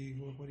do a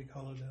what do you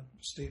call it, a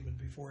statement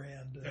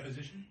beforehand.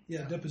 Deposition?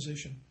 Yeah,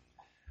 deposition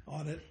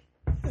on it.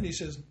 And he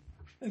says,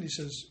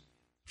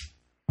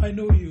 I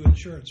know you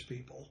insurance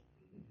people.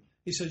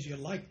 He says, you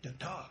like to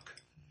talk.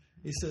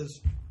 He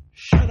says,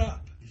 shut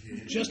up.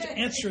 Just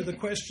answer the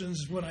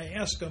questions when I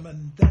ask them,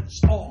 and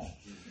that's all.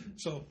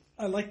 So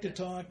I like to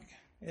talk,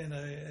 and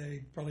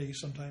I probably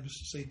sometimes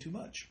say too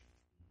much.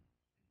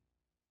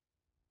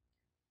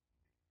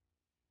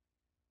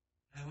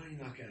 I want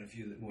to knock out a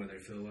few more there,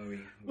 Phil.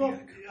 Well,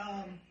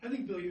 I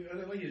think, Bill,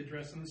 I'd like you to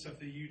address some of the stuff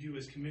that you do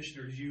as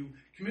commissioners.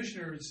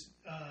 Commissioners,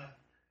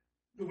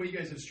 the way you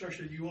guys have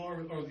structured, you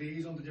are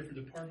liaison to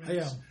different departments. I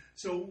am.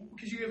 So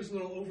could you give us a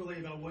little overlay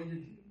about what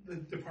the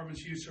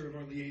departments you serve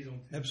are liaison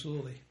to?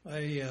 Absolutely.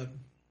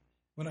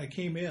 When I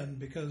came in,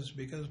 because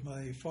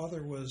my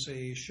father was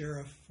a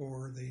sheriff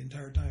for the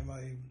entire time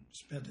I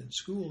spent in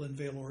school in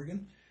Vail,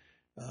 Oregon,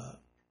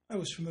 I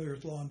was familiar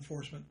with law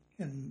enforcement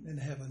and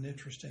have an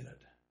interest in it.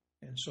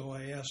 And so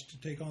I asked to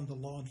take on the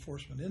law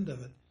enforcement end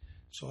of it.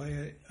 So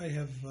I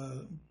have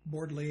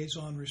board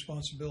liaison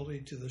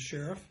responsibility to the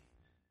sheriff,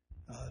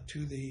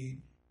 to the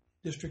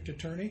district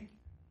attorney,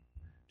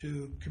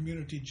 to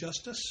community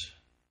justice,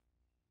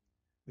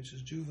 which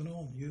is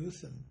juvenile and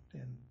youth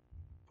and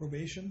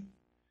probation.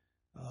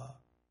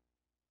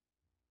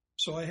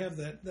 So I have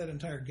that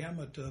entire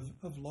gamut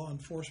of law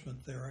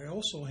enforcement there. I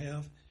also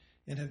have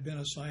and have been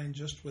assigned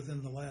just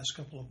within the last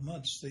couple of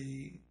months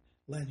the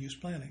land use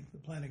planning, the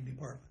planning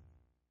department.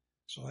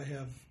 So I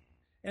have,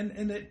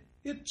 and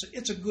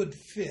it's a good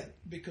fit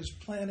because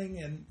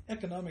planning and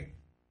economic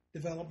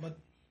development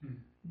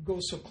go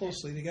so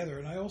closely together.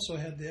 And I also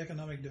had the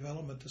economic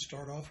development to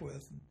start off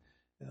with,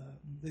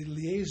 the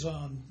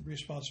liaison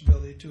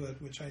responsibility to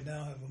it, which I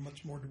now have a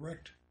much more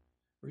direct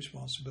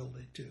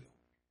responsibility to.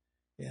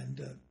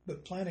 And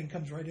but planning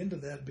comes right into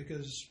that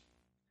because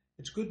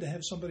it's good to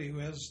have somebody who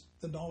has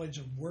the knowledge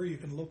of where you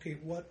can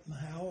locate what and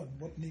how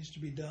and what needs to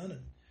be done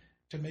and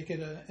to make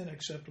it an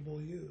acceptable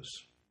use.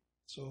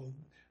 So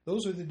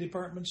those are the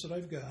departments that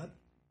I've got.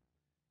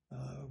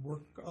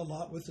 Work a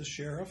lot with the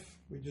sheriff.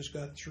 We just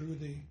got through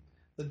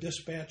the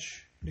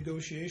dispatch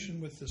negotiation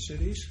with the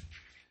cities.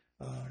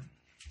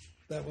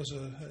 That was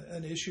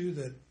an issue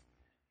that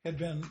had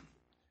been,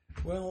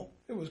 well,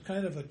 it was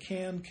kind of a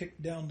can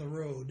kicked down the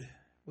road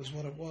was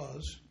what it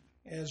was.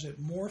 As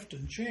it morphed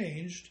and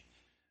changed,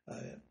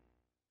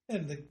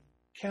 and the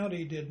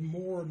county did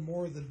more and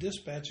more of the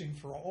dispatching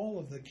for all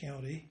of the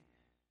county,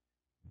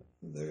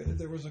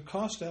 there was a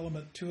cost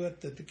element to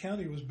it that the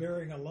county was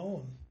bearing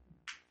alone.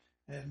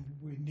 And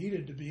we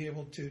needed to be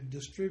able to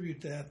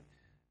distribute that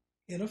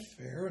in a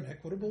fair and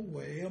equitable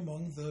way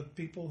among the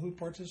people who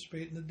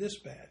participate in the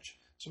dispatch.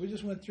 So we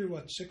just went through,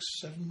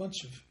 6-7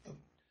 months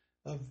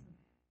of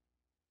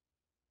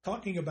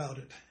talking about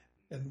it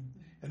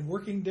and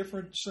working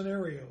different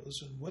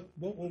scenarios and what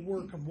will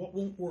work and what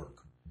won't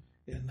work.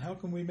 And how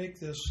can we make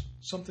this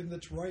something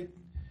that's right?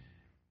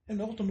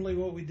 And ultimately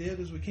what we did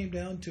is we came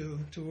down to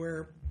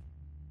where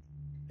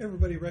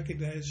everybody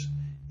recognized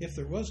if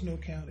there was no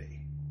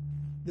county,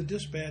 the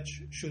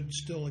dispatch should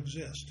still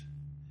exist.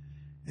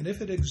 And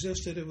if it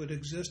existed, it would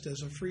exist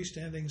as a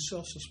freestanding,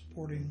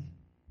 self-supporting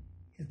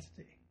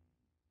entity.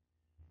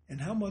 And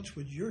how much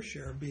would your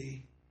share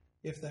be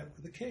if that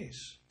were the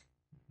case?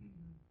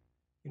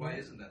 Why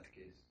isn't that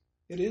the case?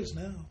 It is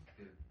now.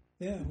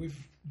 Yeah, we've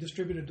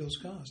distributed those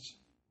costs.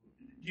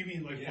 You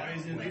mean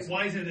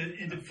why isn't it an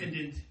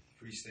independent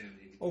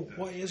freestanding? Oh,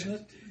 why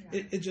isn't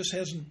it? It just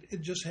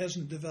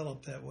hasn't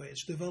developed that way.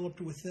 It's developed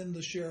within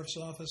the sheriff's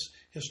office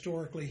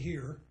historically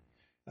here.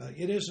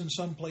 It is in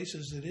some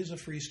places. It is a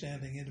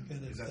freestanding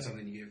independent. Is that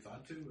something you gave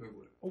thought to, or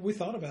what? Well, we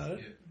thought about it.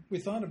 Yeah. We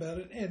thought about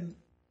it, and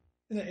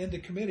the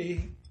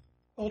committee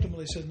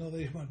ultimately said no, they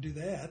didn't want to do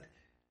that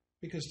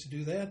because to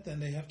do that, then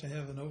they have to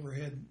have an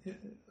overhead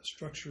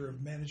structure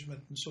of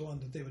management and so on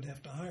that they would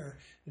have to hire.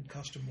 It'd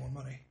cost them more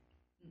money.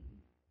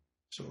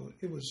 So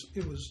it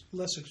was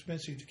less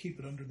expensive to keep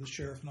it under the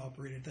sheriff and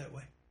operate it that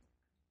way.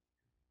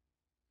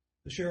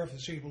 The sheriff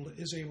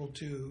is able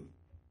to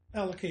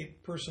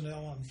allocate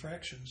personnel on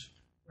fractions.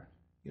 Right.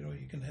 You know,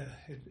 you can have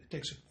it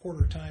takes a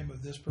quarter time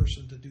of this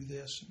person to do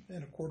this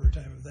and a quarter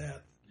time of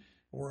that,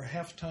 or a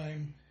half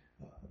time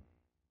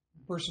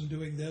person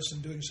doing this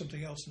and doing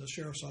something else in the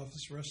sheriff's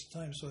office the rest of the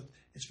time. So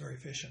it's very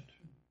efficient.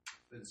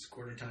 It's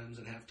quarter times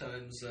and half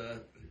times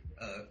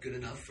good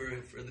enough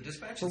for the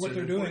dispatch. For what It's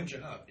they're an doing.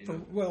 important job, you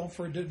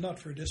know? Not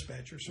for a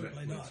dispatcher,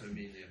 certainly Right, not. that's what I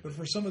mean, yeah. But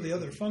for some of the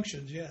other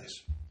functions, yes.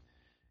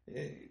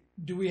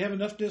 Do we have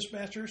enough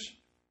dispatchers?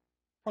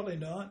 Probably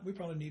not. We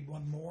probably need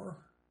one more.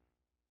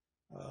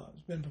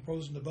 It's been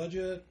proposed in the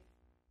budget,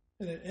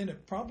 and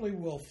it probably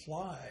will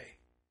fly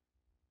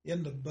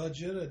in the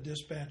budget. A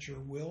dispatcher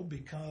will,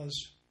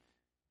 because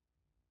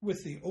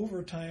with the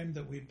overtime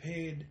that we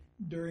paid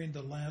during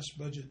the last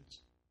budget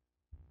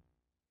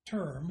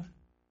term,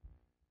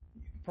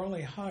 you could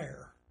probably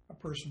hire a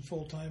person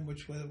full-time,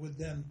 which would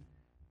then,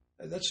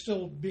 that's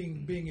still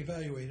being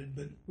evaluated,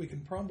 but we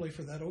can probably,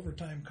 for that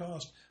overtime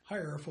cost,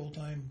 hire a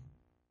full-time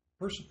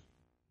person.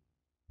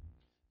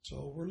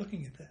 So we're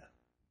looking at that.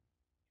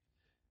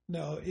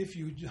 Now, if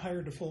you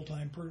hired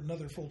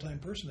another full-time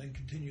person and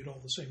continued all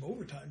the same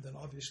overtime, then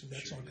obviously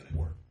that's not going to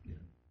work.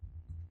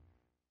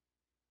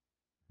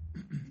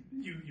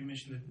 You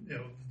mentioned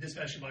the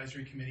Dispatch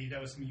Advisory Committee.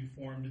 That was something you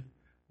formed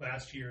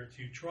last year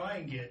to try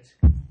and get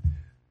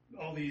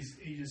all these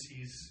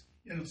agencies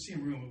in the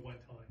same room at one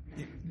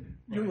time.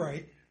 You're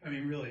right. I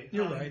mean, really.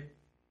 You're right.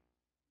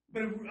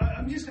 But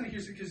I'm just kind of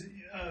curious because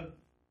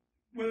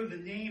whether the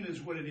name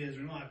is what it is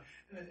or not,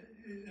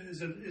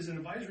 as an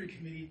advisory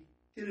committee,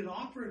 did it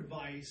offer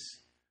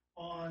advice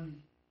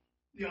on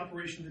the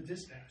operation of the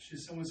dispatch? Did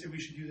someone say we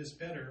should do this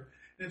better?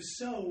 And if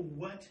so,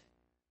 what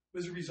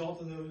was the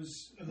result of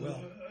those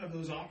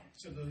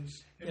offers, of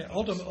those? Yeah,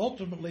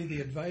 ultimately,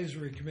 the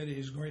advisory committee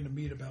is going to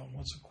meet about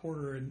once a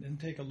quarter and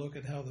take a look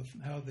at how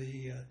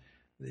the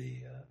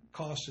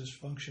cost is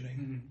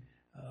functioning.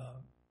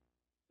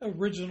 Mm-hmm.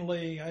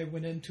 Originally, I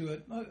went into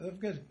it.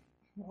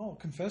 I'll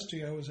confess to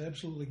you, I was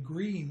absolutely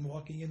green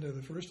walking into it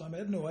the first time. I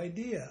had no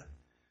idea.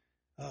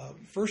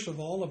 First of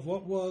all, of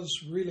what was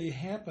really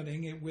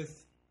happening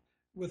with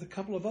a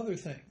couple of other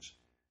things.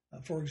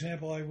 For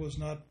example, I was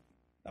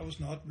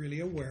not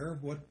really aware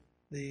of what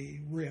the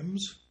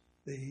RIMS,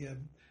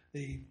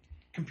 the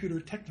Computer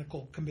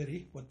Technical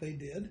Committee, what they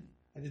did.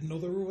 I didn't know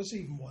there was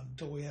even one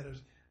until we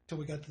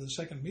got to the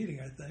second meeting,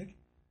 I think.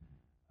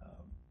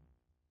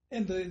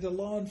 And the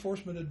Law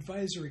Enforcement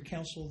Advisory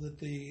Council that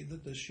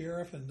the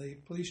sheriff and the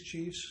police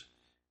chiefs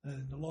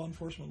and the law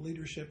enforcement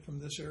leadership from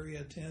this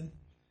area attend.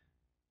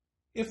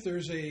 If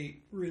there's a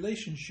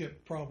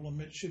relationship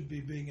problem, it should be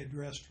being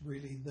addressed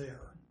really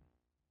there.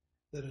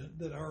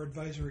 That our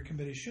advisory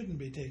committee shouldn't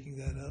be taking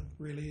that up.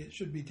 Really, it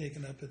should be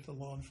taken up at the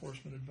Law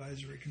Enforcement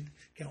Advisory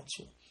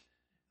Council.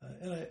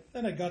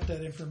 And I got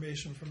that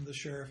information from the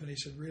sheriff, and he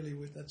said, "Really,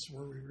 that's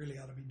where we really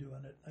ought to be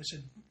doing it." I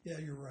said, "Yeah,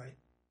 you're right.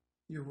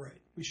 You're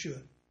right. We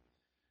should."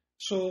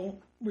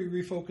 So we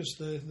refocused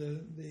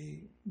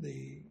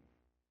the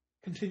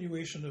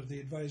continuation of the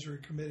advisory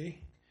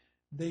committee.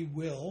 They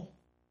will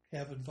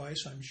have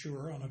advice, I'm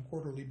sure, on a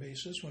quarterly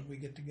basis when we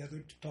get together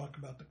to talk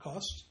about the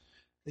costs.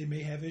 They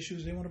may have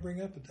issues they want to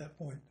bring up at that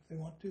point. If they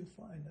want to,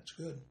 fine, that's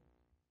good.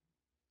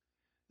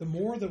 The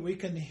more that we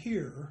can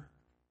hear,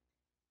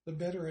 the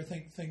better I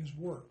think things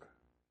work.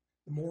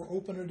 The more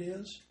open it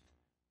is,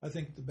 I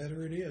think the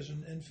better it is.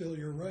 And Phil,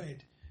 you're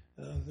right.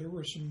 There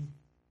were some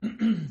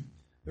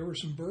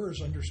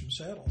burrs under some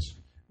saddles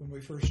when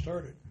we first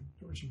started.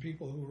 There were some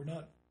people who were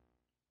not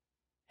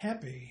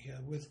happy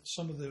with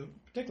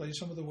particularly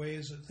some of the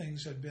ways that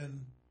things had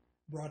been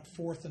brought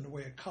forth in the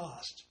way of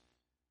cost.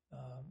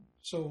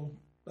 So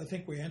I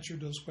think we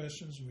answered those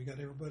questions and we got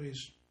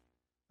everybody's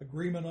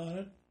agreement on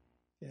it,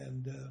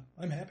 and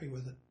I'm happy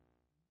with it.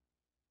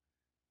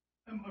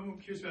 I'm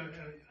curious about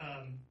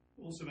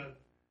also about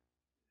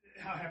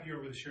how happy you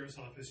are with the sheriff's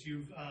office.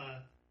 You're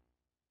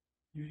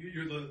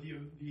the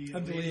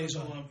I'm the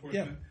liaison. law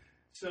enforcement. Yeah.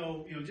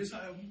 So just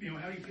how do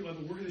you feel about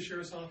the work of the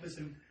sheriff's office?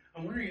 And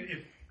I'm wondering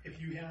if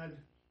you had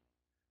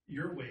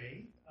your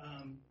way,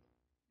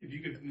 if you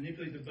could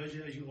manipulate the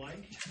budget as you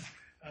like.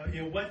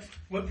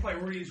 What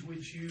priorities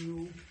would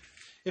you?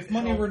 If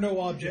money were no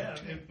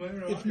object. Yeah,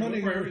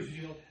 what priorities would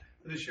you help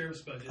the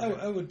sheriff's budget?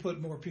 I would put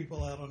more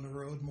people out on the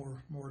road,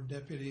 more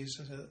deputies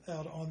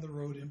out on the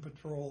road in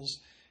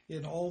patrols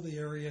in all the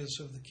areas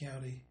of the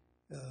county.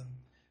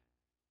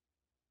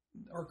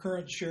 Our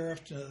current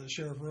sheriff,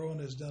 Sheriff Rowan,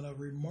 has done a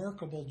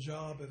remarkable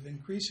job of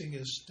increasing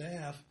his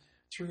staff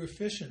through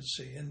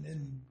efficiency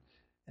and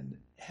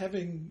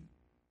having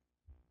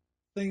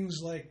things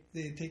like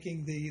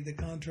taking the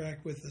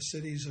contract with the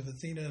cities of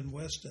Athena and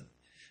Weston,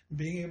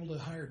 being able to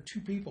hire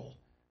 2 people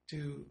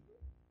to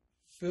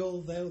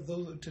fill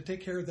to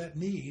take care of that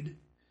need,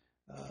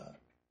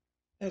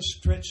 has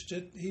stretched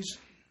it. He's,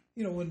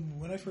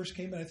 when I first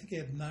came in, I think he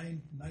had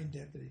nine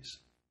deputies,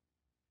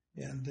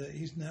 and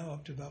he's now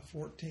up to about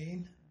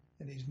 14,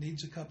 and he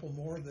needs a couple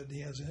more that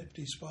he has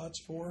empty spots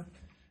for.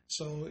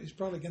 So he's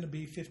probably going to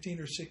be 15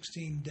 or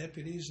 16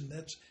 deputies, and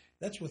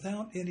that's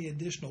without any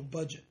additional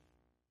budget.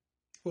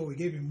 Well, we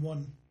gave him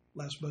one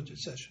last budget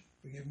session.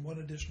 We gave him one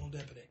additional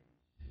deputy,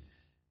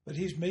 but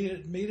he's made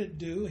it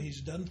do.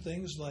 He's done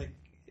things like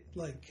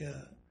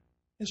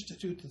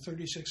institute the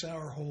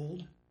 36-hour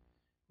hold,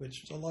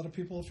 which a lot of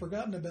people have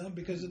forgotten about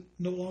because it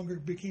no longer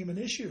became an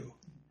issue.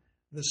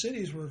 The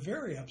cities were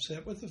very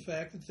upset with the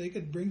fact that they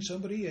could bring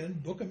somebody in,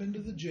 book them into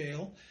the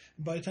jail,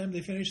 and by the time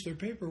they finished their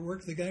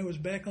paperwork, the guy was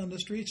back on the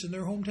streets in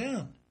their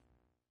hometown.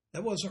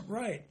 That wasn't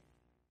right.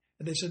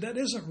 And they said, that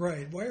isn't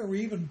right. Why are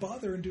we even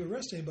bothering to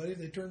arrest anybody if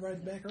they turn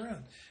right back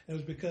around? And it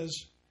was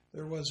because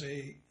there was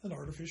an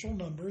artificial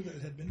number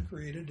that had been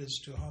created as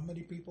to how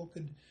many people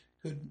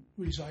could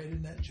reside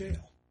in that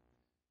jail.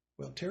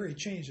 Well, Terry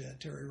changed that.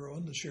 Terry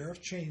Rowan, the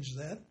sheriff, changed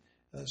that,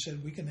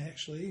 said we can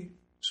actually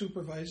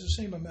supervise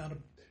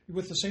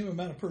with the same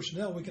amount of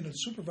personnel, we can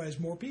supervise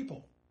more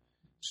people.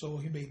 So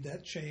he made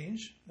that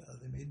change.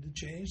 They made the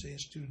change. They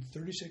instituted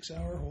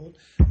 36-hour hold.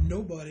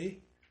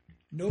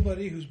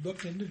 Nobody who's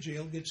booked into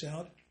jail gets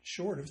out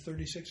short of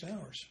 36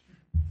 hours.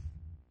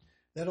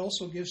 That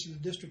also gives the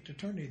district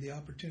attorney the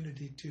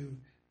opportunity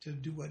to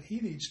do what he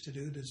needs to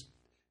do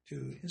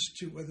to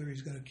institute whether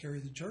he's going to carry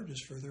the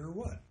charges further or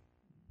what,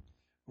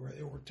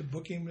 or to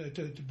book him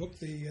to book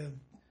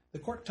the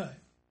court time.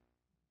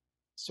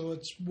 So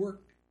it's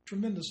worked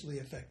tremendously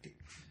effective.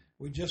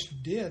 We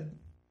just did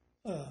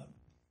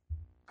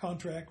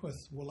contract with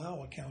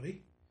Wallowa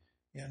County,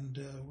 and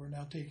we're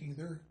now taking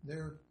their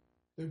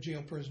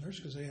jail prisoners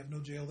because they have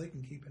no jail they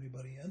can keep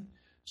anybody in.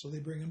 So they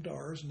bring them to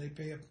ours, and they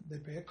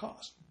pay a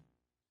cost.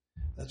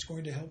 That's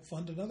going to help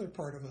fund another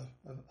part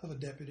of a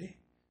deputy.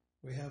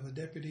 We have a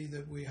deputy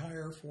that we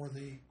hire for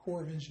the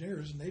Corps of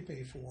Engineers, and they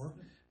pay for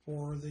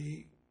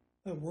the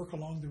work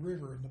along the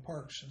river and the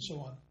parks and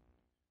so on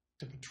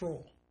to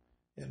patrol.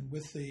 And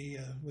with the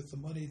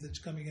money that's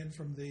coming in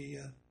from the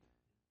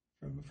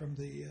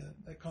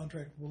that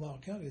contract with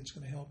Wallowa County, it's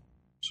going to help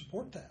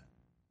support that.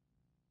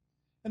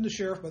 And the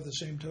sheriff, by the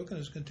same token,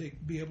 is going to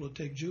be able to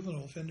take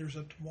juvenile offenders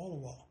up to Walla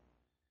Walla,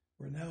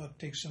 where now it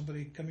takes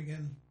somebody coming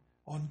in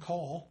on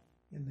call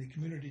in the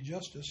community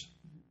justice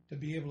to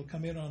be able to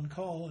come in on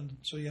call, and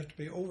so you have to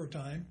pay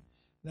overtime.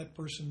 That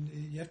person,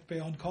 you have to pay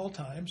on call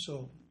time,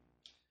 so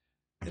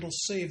it'll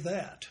save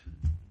that.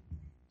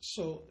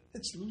 So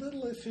it's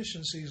little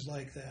efficiencies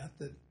like that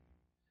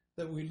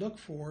we look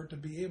for to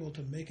be able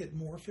to make it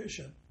more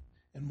efficient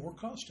and more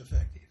cost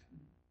effective.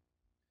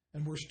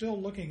 And we're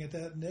still looking at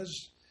that, and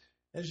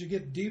as you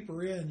get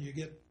deeper in, you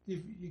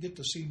get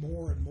to see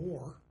more and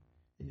more,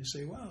 and you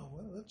say, "Wow,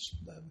 well,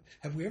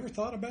 have we ever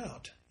thought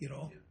about?"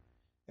 Yeah.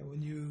 And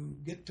when you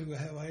get to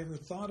 "have I ever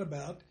thought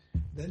about,"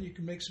 then you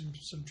can make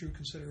some true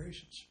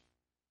considerations.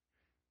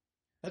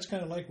 That's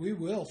kind of like we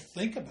will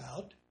think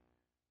about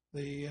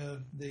the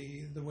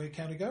way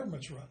county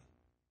governments run.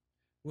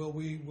 Will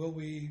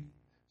we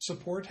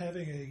support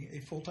having a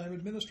full-time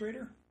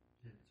administrator?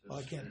 Well,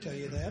 I can't tell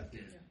you that.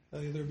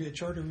 There'll be a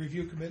charter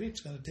review committee.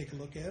 It's going to take a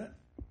look at it.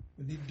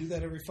 We need to do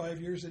that every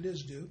 5 years. It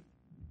is due.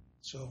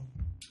 So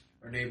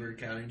our neighbor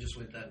county just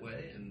went that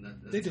way, and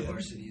that's they did. How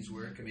our cities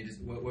work. I mean,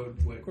 what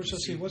of course,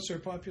 let's see what's their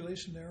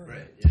population there.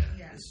 Right.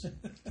 Yeah.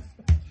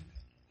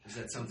 Is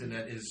that something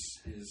that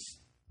is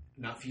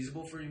not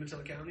feasible for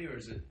Umatilla County, or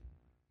is it?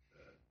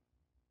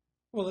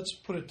 Well, let's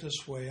put it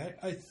this way.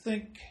 I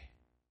think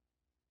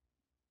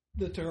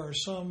that there are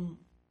some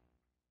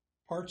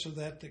parts of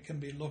that can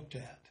be looked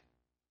at.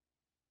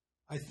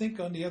 I think,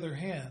 on the other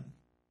hand,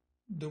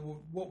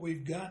 what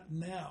we've got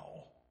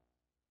now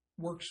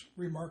works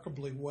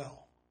remarkably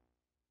well.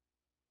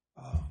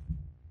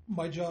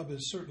 My job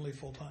is certainly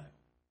full-time.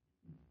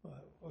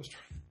 I was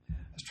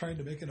trying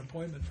to make an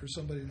appointment for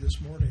somebody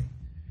this morning,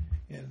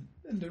 and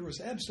there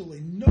was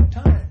absolutely no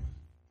time.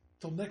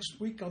 Till next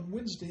week on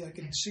Wednesday, I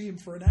could see him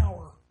for an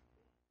hour.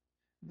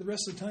 The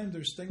rest of the time,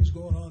 there's things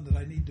going on that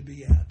I need to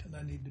be at and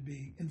I need to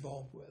be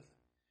involved with.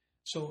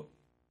 So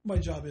my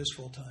job is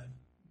full-time.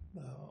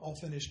 I'll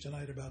finish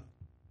tonight about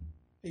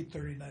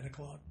 8:30, 9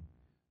 o'clock.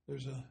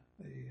 There's a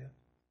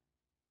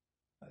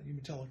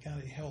Umatilla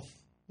County Health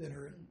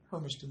dinner at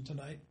Hermiston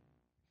tonight.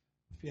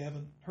 If you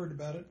haven't heard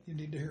about it, you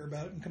need to hear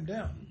about it and come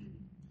down.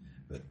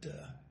 But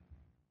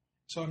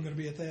so I'm going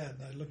to be at that.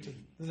 And I looked at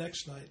the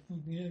next night.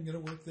 You ain't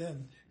going to work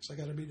then because I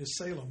got to be to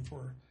Salem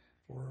for.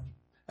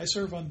 I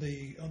serve on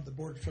the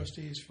board of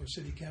trustees for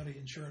City County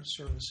Insurance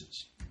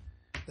Services.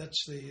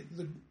 That's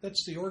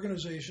the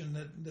organization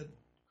that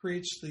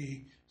creates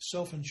the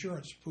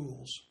self-insurance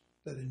pools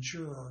that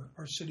insure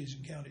our cities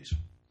and counties.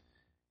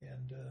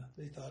 And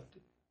they thought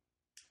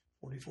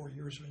 44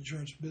 years of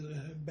insurance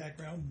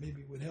background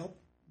maybe would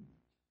help.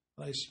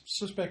 I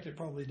suspect it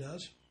probably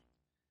does,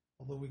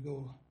 although we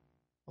go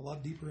a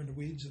lot deeper into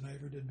weeds than I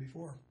ever did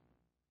before.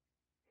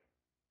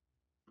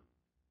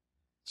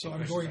 So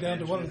I'm going down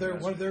to one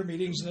of their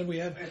meetings, and then we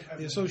have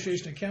the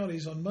Association of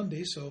Counties on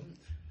Monday. So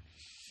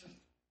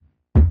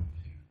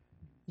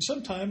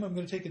sometime I'm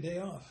going to take a day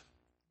off.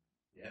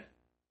 Yeah.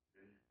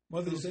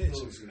 One of these days.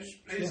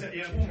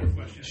 One more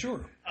question.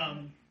 Sure.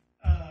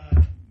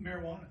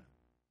 Marijuana.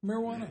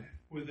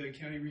 Would the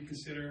county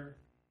reconsider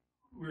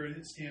where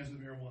it stands with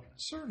marijuana?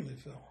 Certainly,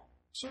 Phil.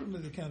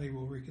 Certainly the county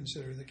will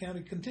reconsider. The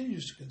county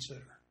continues to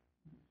consider.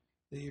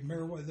 The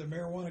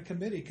marijuana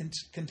committee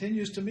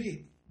continues to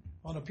meet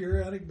on a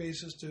periodic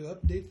basis to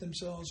update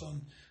themselves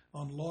on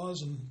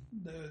laws and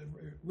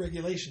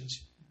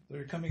regulations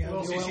They're coming out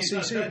Well, of the OLCC is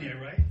not OLCC. done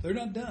yet, right? They're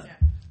not done.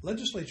 Yeah.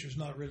 Legislature's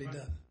not really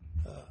done.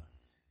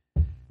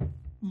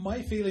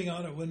 My feeling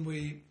on it when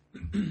we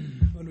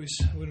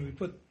when we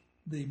put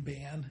the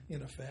ban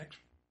in effect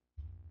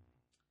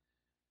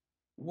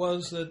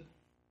was that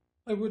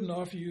I wouldn't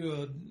offer you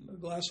a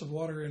glass of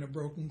water in a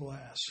broken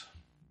glass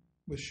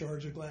with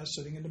shards of glass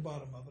sitting in the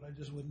bottom of it. I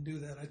just wouldn't do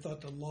that. I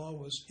thought the law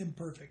was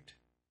imperfect.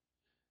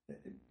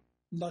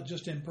 Not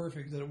just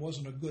imperfect, that it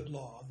wasn't a good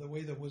law. The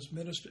way that was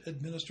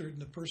administered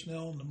and the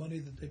personnel and the money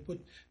that they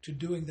put to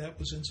doing that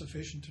was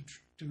insufficient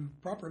to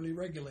properly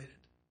regulate it.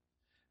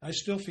 I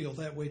still feel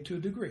that way to a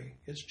degree.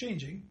 It's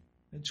changing.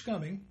 It's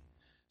coming.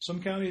 Some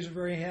counties are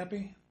very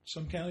happy.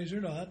 Some counties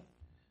are not.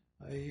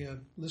 I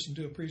listened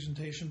to a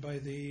presentation by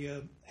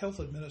the health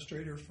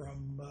administrator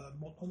from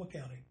Multnomah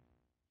County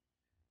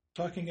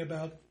talking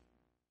about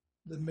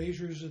the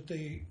measures that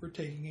they were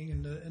taking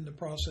and the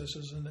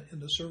processes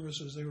and the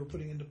services they were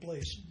putting into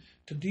place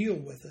to deal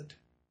with it.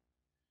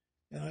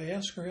 And I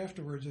asked her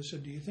afterwards, I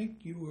said, do you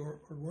think you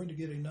are going to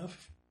get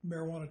enough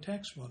marijuana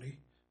tax money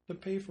to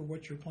pay for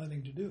what you're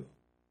planning to do?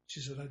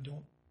 She said, I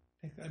don't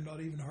think, I'm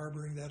not even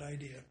harboring that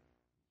idea.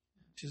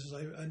 She says,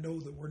 I know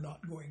that we're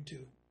not going to.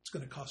 It's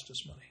going to cost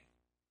us money.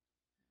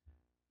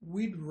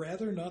 We'd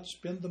rather not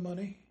spend the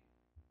money.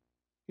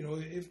 You know,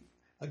 if,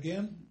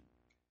 again,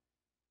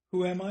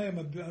 who am I? I'm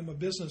a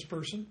business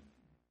person.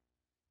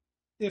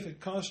 If it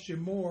costs you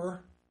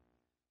more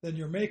than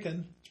you're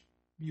making,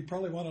 you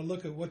probably want to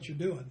look at what you're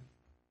doing.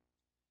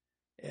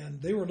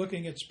 And they were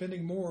looking at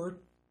spending more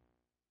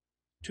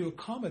to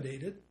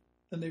accommodate it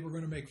than they were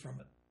going to make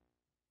from it.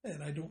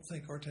 And I don't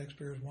think our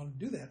taxpayers want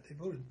to do that. They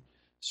voted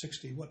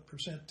 60%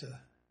 to.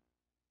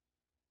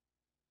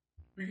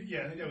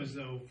 Yeah, I think that was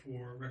though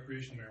for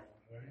recreational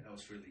marijuana, right? That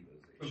was for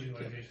legalization. For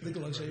legalization.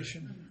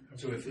 Legalization.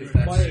 So if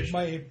that's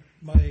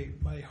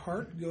My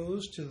heart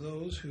goes to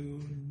those who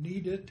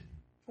need it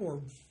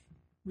or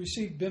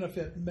receive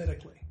benefit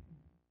medically.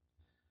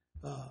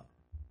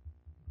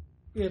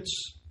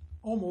 It's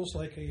almost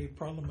like a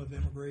problem of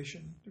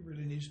immigration. It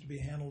really needs to be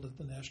handled at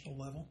the national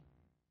level.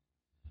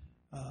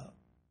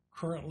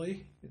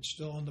 Currently, it's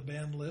still on the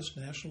banned list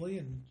nationally,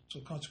 and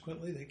so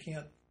consequently they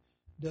can't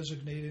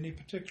designate any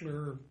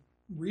particular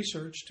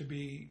research to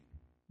be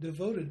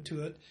devoted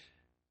to it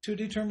to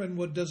determine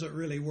what does it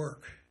really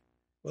work.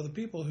 Well, the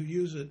people who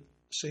use it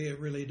say it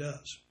really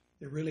does.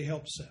 It really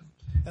helps them.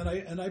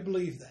 And I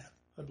believe that.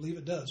 I believe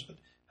it does. But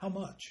how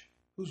much?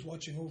 Who's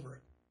watching over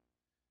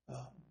it?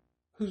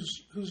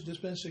 Who's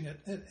dispensing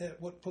it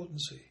at what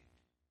potency?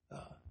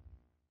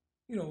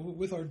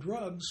 With our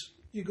drugs,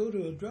 you go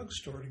to a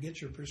drugstore to get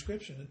your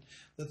prescription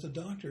that the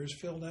doctor has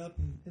filled out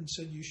and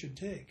said you should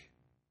take.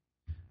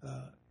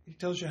 He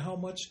tells you how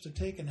much to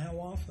take and how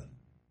often.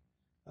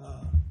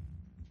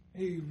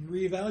 He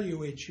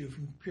reevaluates you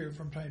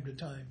from time to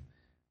time.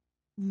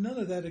 None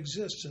of that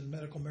exists in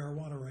medical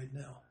marijuana right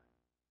now,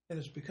 and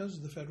it's because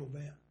of the federal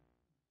ban.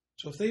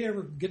 So if they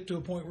ever get to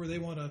a point where they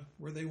want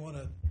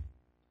to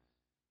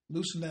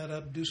loosen that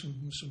up, do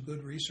some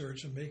good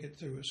research, and make it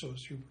through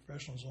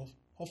professionals,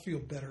 I'll feel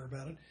better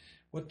about it.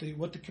 What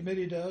the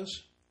committee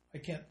does, I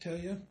can't tell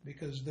you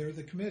because they're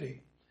the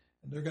committee,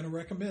 and they're going to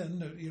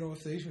recommend.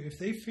 If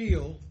they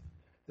feel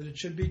that it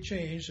should be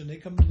changed, and they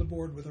come to the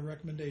board with a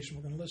recommendation,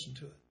 we're going to listen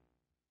to it.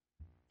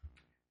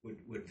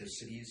 Would the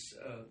cities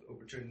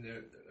overturn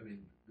their? I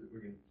mean,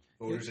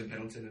 voters in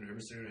Pendleton and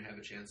Hermiston are going to have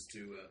a chance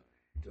to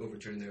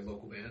overturn their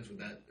local bans. Would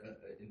that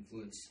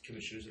influence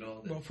commissioners at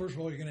all? Well, first of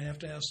all, you're going to have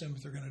to ask them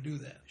if they're going to do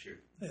that. Sure.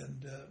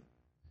 And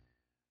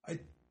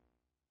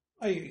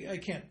I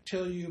can't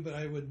tell you, but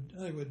I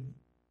would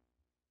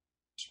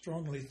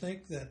strongly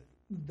think that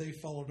they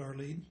followed our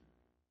lead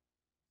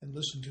and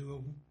listened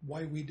to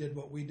why we did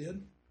what we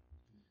did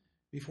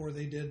before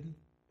they did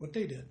what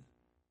they did.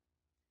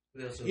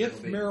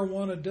 If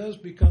marijuana does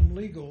become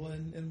legal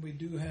and we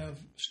do have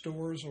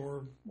stores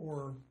or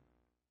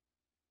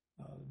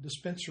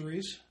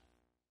dispensaries,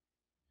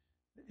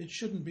 it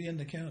shouldn't be in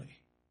the county.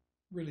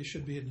 It really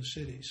should be in the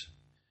cities.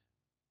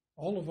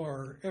 All of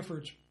our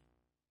efforts,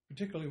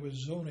 particularly with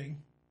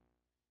zoning,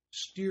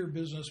 steer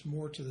business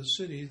more to the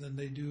city than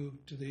they do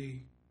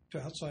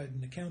to outside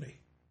in the county.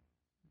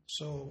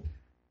 So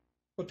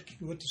what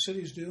the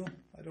cities do,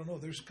 I don't know.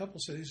 There's a couple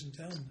cities in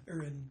town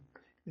or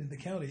in the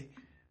county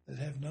that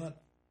have not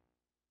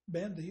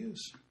banned the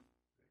use.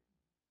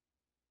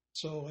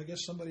 So I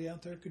guess somebody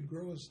out there could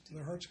grow to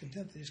their heart's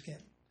content. They just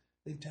can't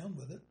leave town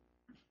with it.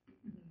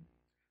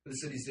 The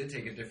cities did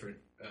take a different.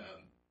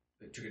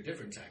 They took a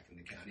different tack than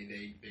the county.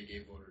 They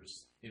gave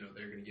voters.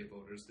 They're going to give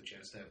voters the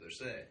chance to have their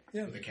say.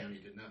 Yeah. But the county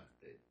did not.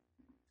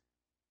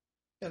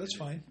 Yeah, that's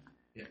fine.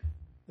 Yeah,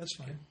 that's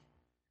fine.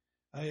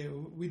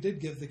 We did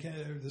give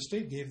the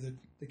state gave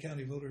the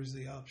county voters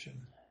the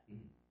option,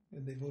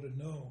 and they voted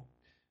no.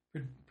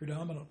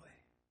 Predominantly.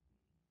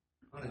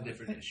 On a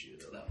different issue,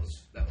 though,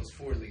 that was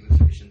for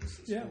legalization. This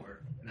is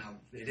for now.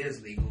 It is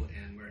legal,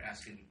 and we're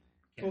asking.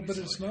 Well, but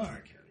it's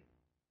not.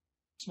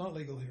 It's not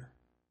legal here.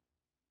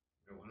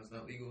 Marijuana's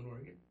not legal in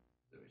Oregon.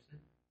 Is that what you're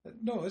saying?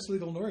 No, it's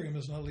legal in Oregon. But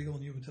it's not legal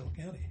in Umatilla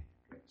County.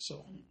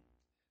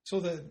 So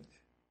the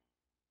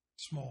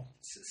small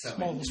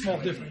Selling. small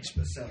difference,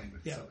 but Selling,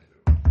 but yeah. selling.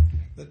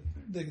 but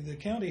the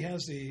county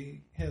has the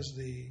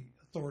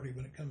authority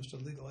when it comes to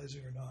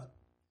legalizing or not.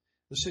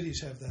 The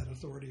cities have that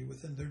authority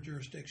within their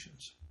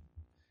jurisdictions,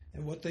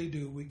 and what they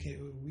do,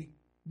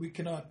 we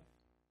cannot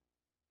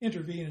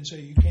intervene and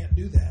say you can't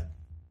do that.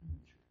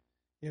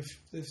 If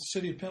the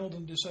city of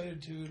Pendleton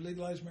decided to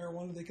legalize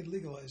marijuana, they could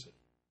legalize it.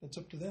 That's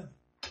up to them,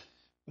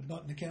 but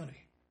not in the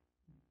county.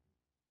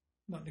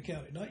 Not in the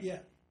county, not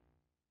yet.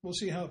 We'll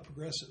see how it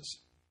progresses.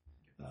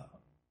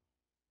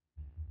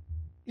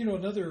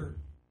 Another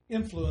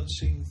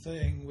influencing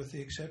thing, with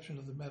the exception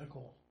of the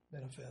medical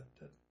benefit,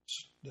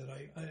 that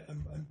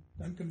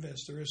I'm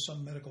convinced there is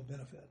some medical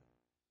benefit.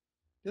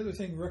 The other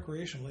thing,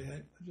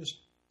 recreationally,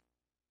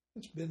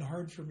 it's been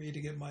hard for me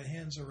to get my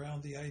hands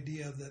around the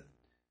idea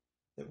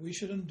that we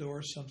should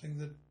endorse something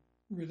that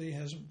really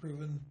hasn't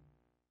proven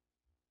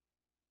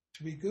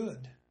to be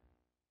good.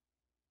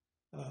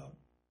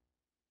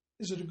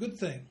 Is it a good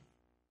thing?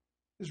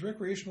 Is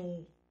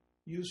recreational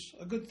use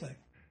a good thing?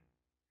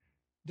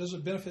 Does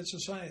it benefit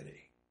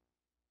society?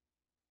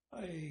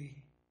 I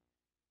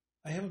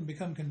haven't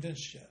become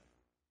convinced yet,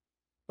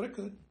 but it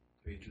could.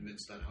 Are you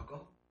convinced on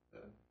alcohol?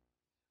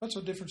 That's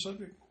a different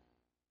subject.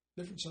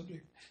 Different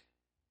subject.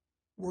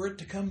 Were it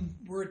to come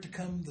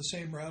the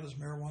same route as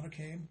marijuana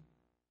came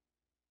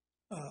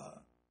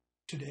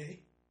today,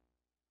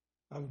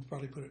 I would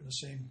probably put it in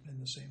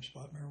the same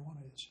spot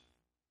marijuana is.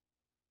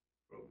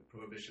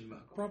 Prohibition of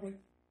alcohol?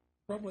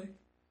 Probably.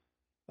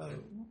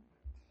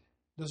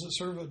 Does it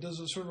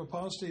serve a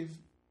positive?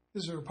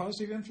 Is there a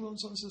positive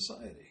influence on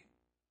society?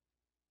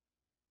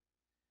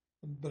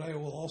 But I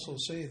will also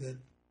say that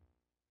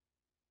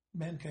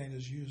mankind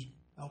has used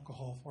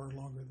alcohol far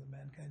longer than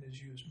mankind has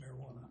used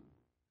marijuana.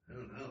 I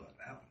don't know about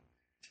that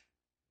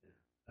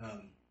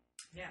one.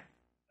 Yeah.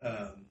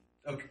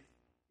 Okay.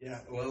 Yeah.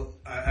 Well,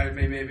 I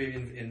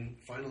maybe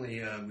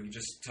finally we could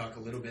just talk a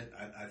little bit.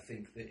 I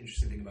think the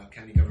interesting thing about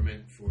county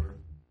government,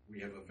 we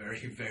have a very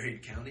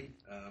varied county.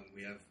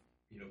 We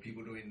have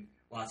people doing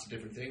lots of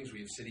different things. We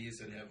have cities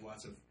that have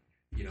lots of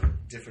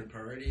different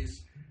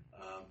priorities,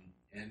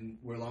 and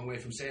we're a long way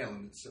from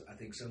Salem. I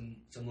think some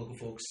local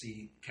folks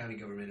see county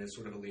government as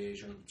sort of a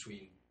liaison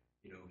between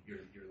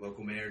your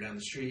local mayor down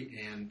the street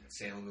and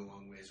Salem, a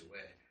long ways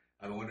away.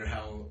 I wonder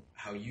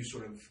how you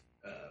sort of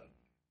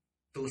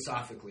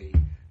philosophically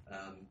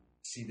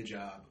see the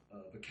job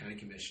of a county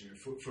commissioner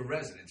for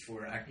residents,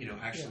 for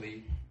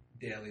actually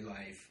daily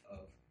life of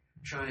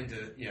trying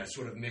to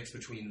sort of mix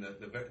between the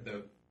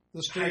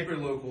state, hyper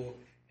local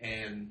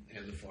and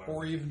the far,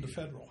 or even the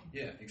federal.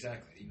 Yeah,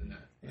 exactly, even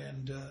that.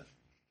 And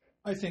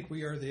I think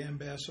we are the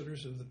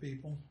ambassadors of the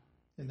people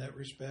in that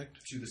respect.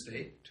 To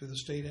the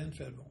state and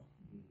federal.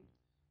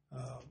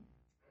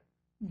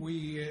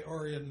 We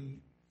are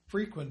in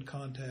frequent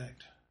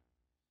contact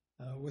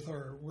with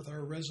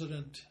our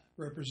resident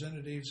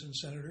representatives and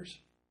senators.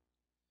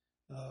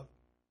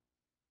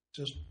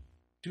 Just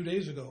 2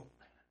 days ago,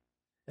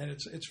 and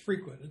it's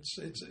frequent.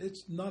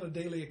 It's not a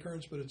daily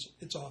occurrence, but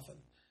it's often.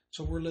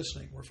 So we're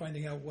listening. We're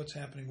finding out what's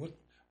happening,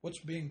 what's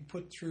being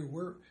put through.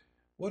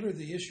 What are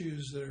the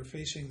issues that are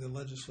facing the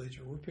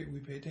legislature? We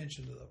pay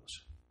attention to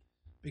those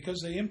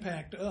because they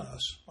impact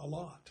us a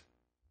lot.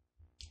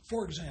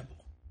 For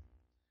example,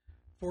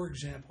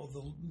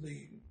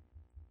 the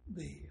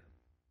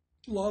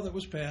law that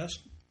was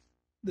passed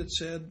that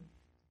said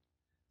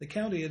the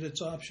county, at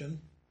its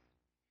option,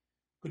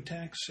 could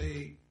tax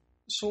a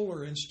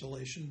solar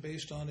installation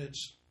based on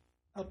its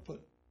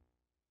output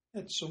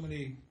at so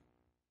many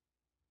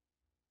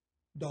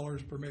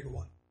dollars per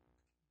megawatt.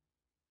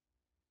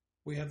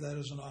 We have that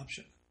as an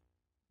option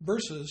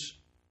versus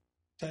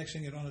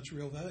taxing it on its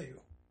real value,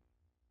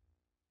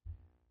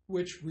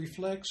 which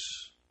reflects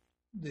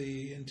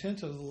the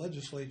intent of the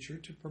legislature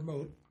to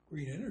promote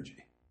green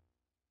energy.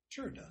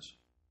 Sure it does.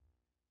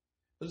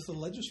 But if the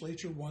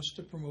legislature wants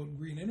to promote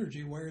green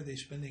energy, why are they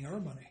spending our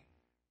money?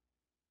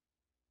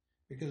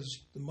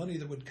 Because the money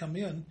that would come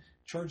in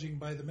charging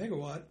by the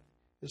megawatt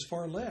is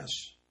far less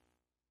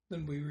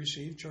than we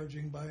receive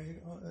charging by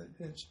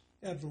its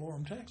ad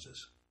valorem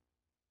taxes.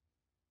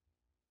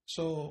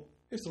 So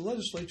if the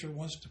legislature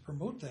wants to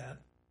promote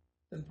that,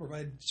 then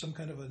provide some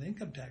kind of an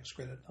income tax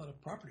credit, not a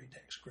property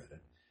tax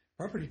credit.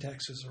 Property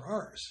taxes are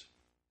ours.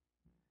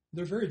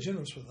 They're very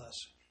generous with us.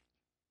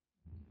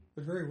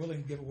 They're very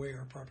willing to give away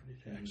our property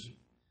tax.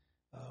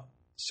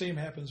 Same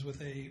happens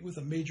with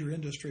a major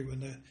industry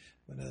when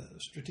a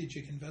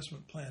strategic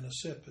investment plan, a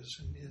SIP,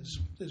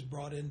 is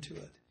brought into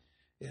it,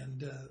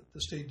 and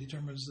the state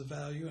determines the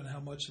value and how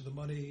much of the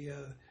money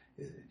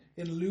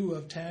in lieu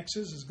of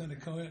taxes is going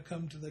to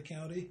come to the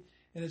county,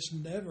 and it's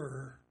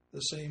never the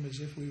same as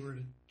if we were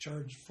to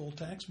charge full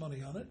tax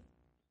money on it.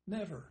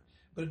 Never.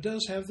 But it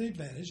does have the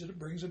advantage that it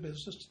brings a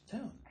business to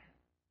town.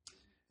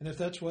 And if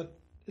that's what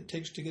it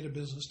takes to get a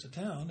business to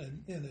town,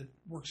 and it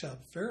works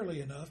out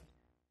fairly enough,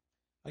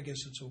 I guess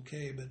it's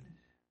okay. But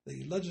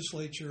the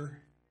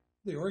legislature,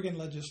 the Oregon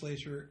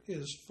legislature,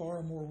 is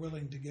far more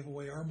willing to give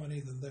away our money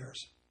than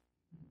theirs.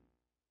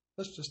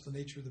 That's just the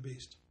nature of the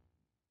beast.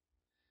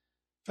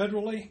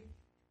 Federally,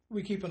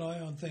 we keep an eye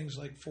on things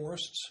like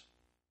forests.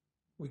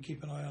 We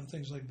keep an eye on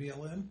things like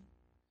BLM,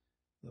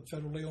 the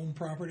federally owned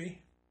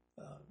property.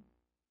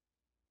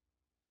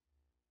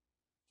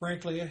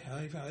 Frankly,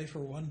 I, for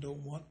one,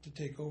 don't want to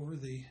take over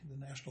the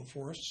national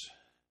forests.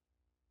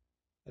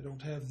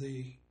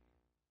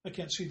 I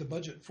can't see the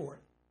budget for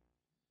it.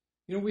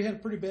 You know, we had a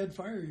pretty bad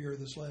fire year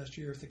this last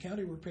year. If the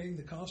county were paying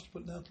the cost of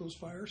putting out those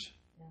fires,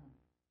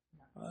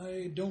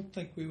 I don't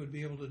think we would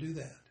be able to do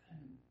that.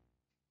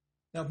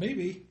 Now,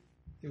 maybe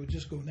it would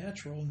just go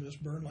natural and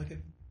just burn like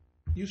it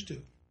used to.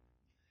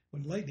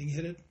 When lightning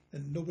hit it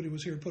and nobody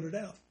was here to put it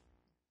out.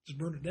 Just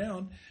burn it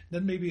down.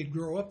 Then maybe it'd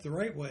grow up the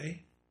right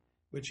way,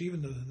 which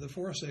even the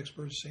forest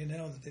experts say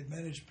now that they've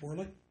managed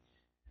poorly,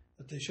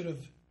 that they should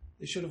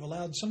have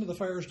allowed some of the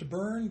fires to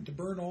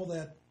burn all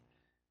that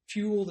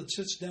fuel that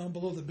sits down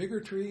below the bigger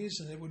trees,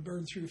 and it would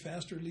burn through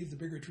faster, leave the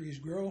bigger trees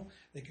grow.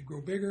 They could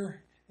grow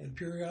bigger and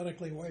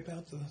periodically wipe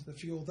out the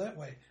fuel that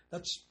way.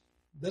 That's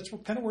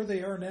kind of where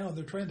they are now.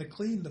 They're trying to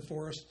clean the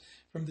forest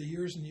from the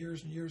years and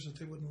years and years that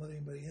they wouldn't let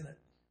anybody in it.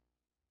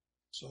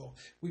 So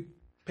we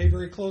pay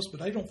very close,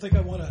 but I don't think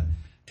I want to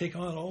take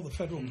on all the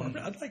federal property.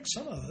 I'd like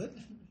some of it.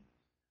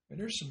 And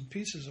there's some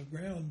pieces of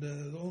ground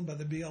owned by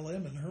the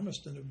BLM in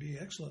Hermiston that would be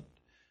excellent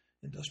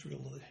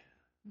industrial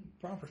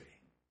property.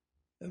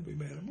 That would be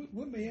mad.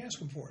 What may ask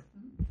them for it?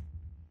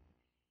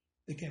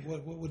 They can't.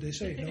 What would they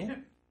say? No.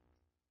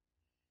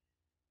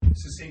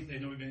 Succinctly, I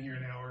know we've been here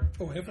an hour.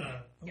 Oh, have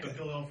we? Okay.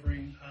 Bill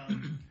Elfring,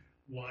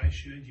 why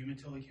should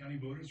Umatilla County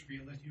voters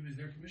re-elect you as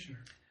their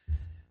commissioner?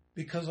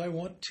 Because I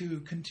want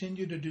to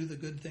continue to do the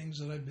good things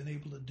that I've been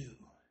able to do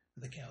for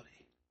the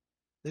county.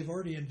 They've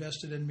already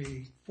invested in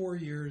me 4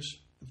 years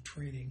of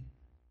training.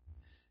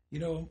 You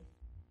know,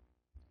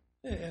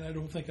 and I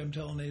don't think I'm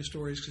telling any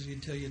stories because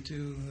he'd tell you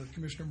too.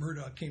 Commissioner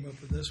Murdoch came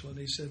up with this one.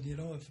 He said, you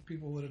know, if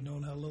people would have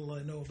known how little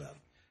I know about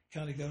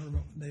county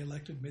government when they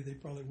elected me, they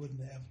probably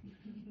wouldn't have.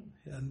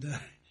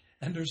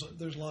 And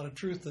there's a lot of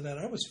truth to that.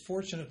 I was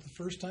fortunate the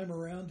first time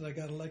around that I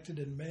got elected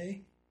in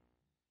May.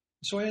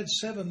 So I had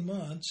 7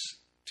 months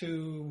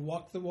to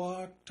walk the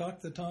walk, talk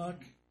the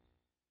talk.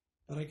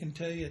 But I can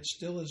tell you it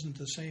still isn't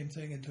the same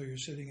thing until you're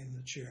sitting in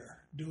the chair,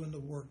 doing the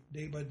work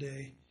day by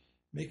day,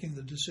 making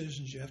the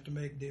decisions you have to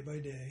make day by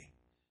day.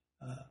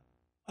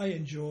 I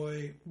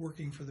enjoy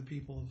working for the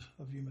people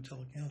of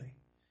Umatilla County.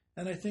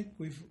 And I think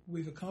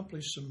we've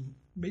accomplished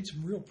made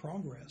some real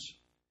progress.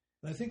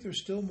 And I think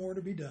there's still more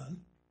to be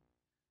done.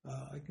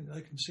 I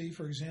can see,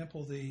 for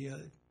example,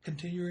 the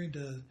continuing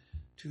to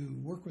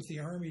work with the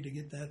Army to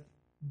get that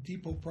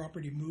depot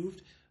property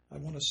moved. I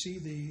want to see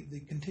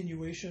the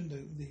continuation,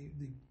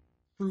 the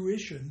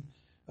fruition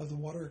of the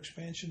water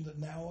expansion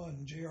that NOAA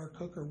and J.R.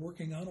 Cook are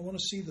working on. I want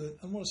to see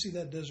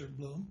that desert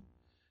bloom.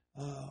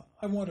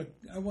 I want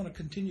to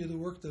continue the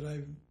work that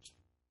I've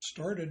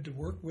started to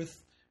work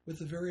with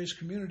the various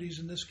communities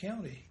in this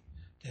county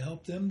to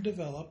help them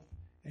develop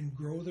and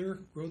grow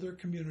their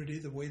community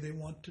the way they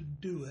want to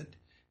do it,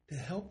 to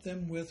help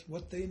them with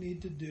what they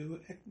need to do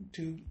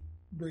to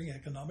bring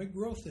economic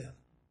growth in.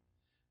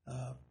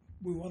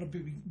 We want to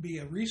be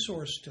a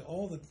resource to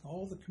all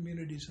the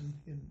communities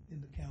in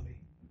the county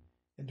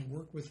and to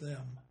work with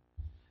them.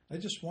 I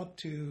just want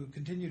to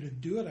continue to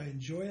do it. I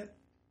enjoy it.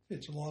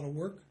 It's a lot of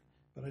work,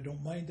 but I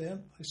don't mind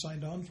that. I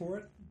signed on for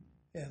it,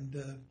 and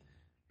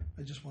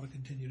I just want to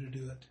continue to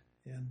do it.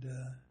 And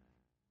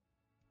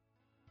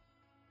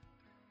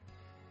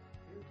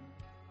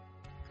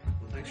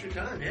well, thanks for your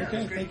time. Yeah,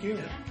 okay, great. thank you.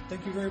 Yeah.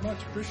 Thank you very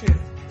much. Appreciate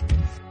it.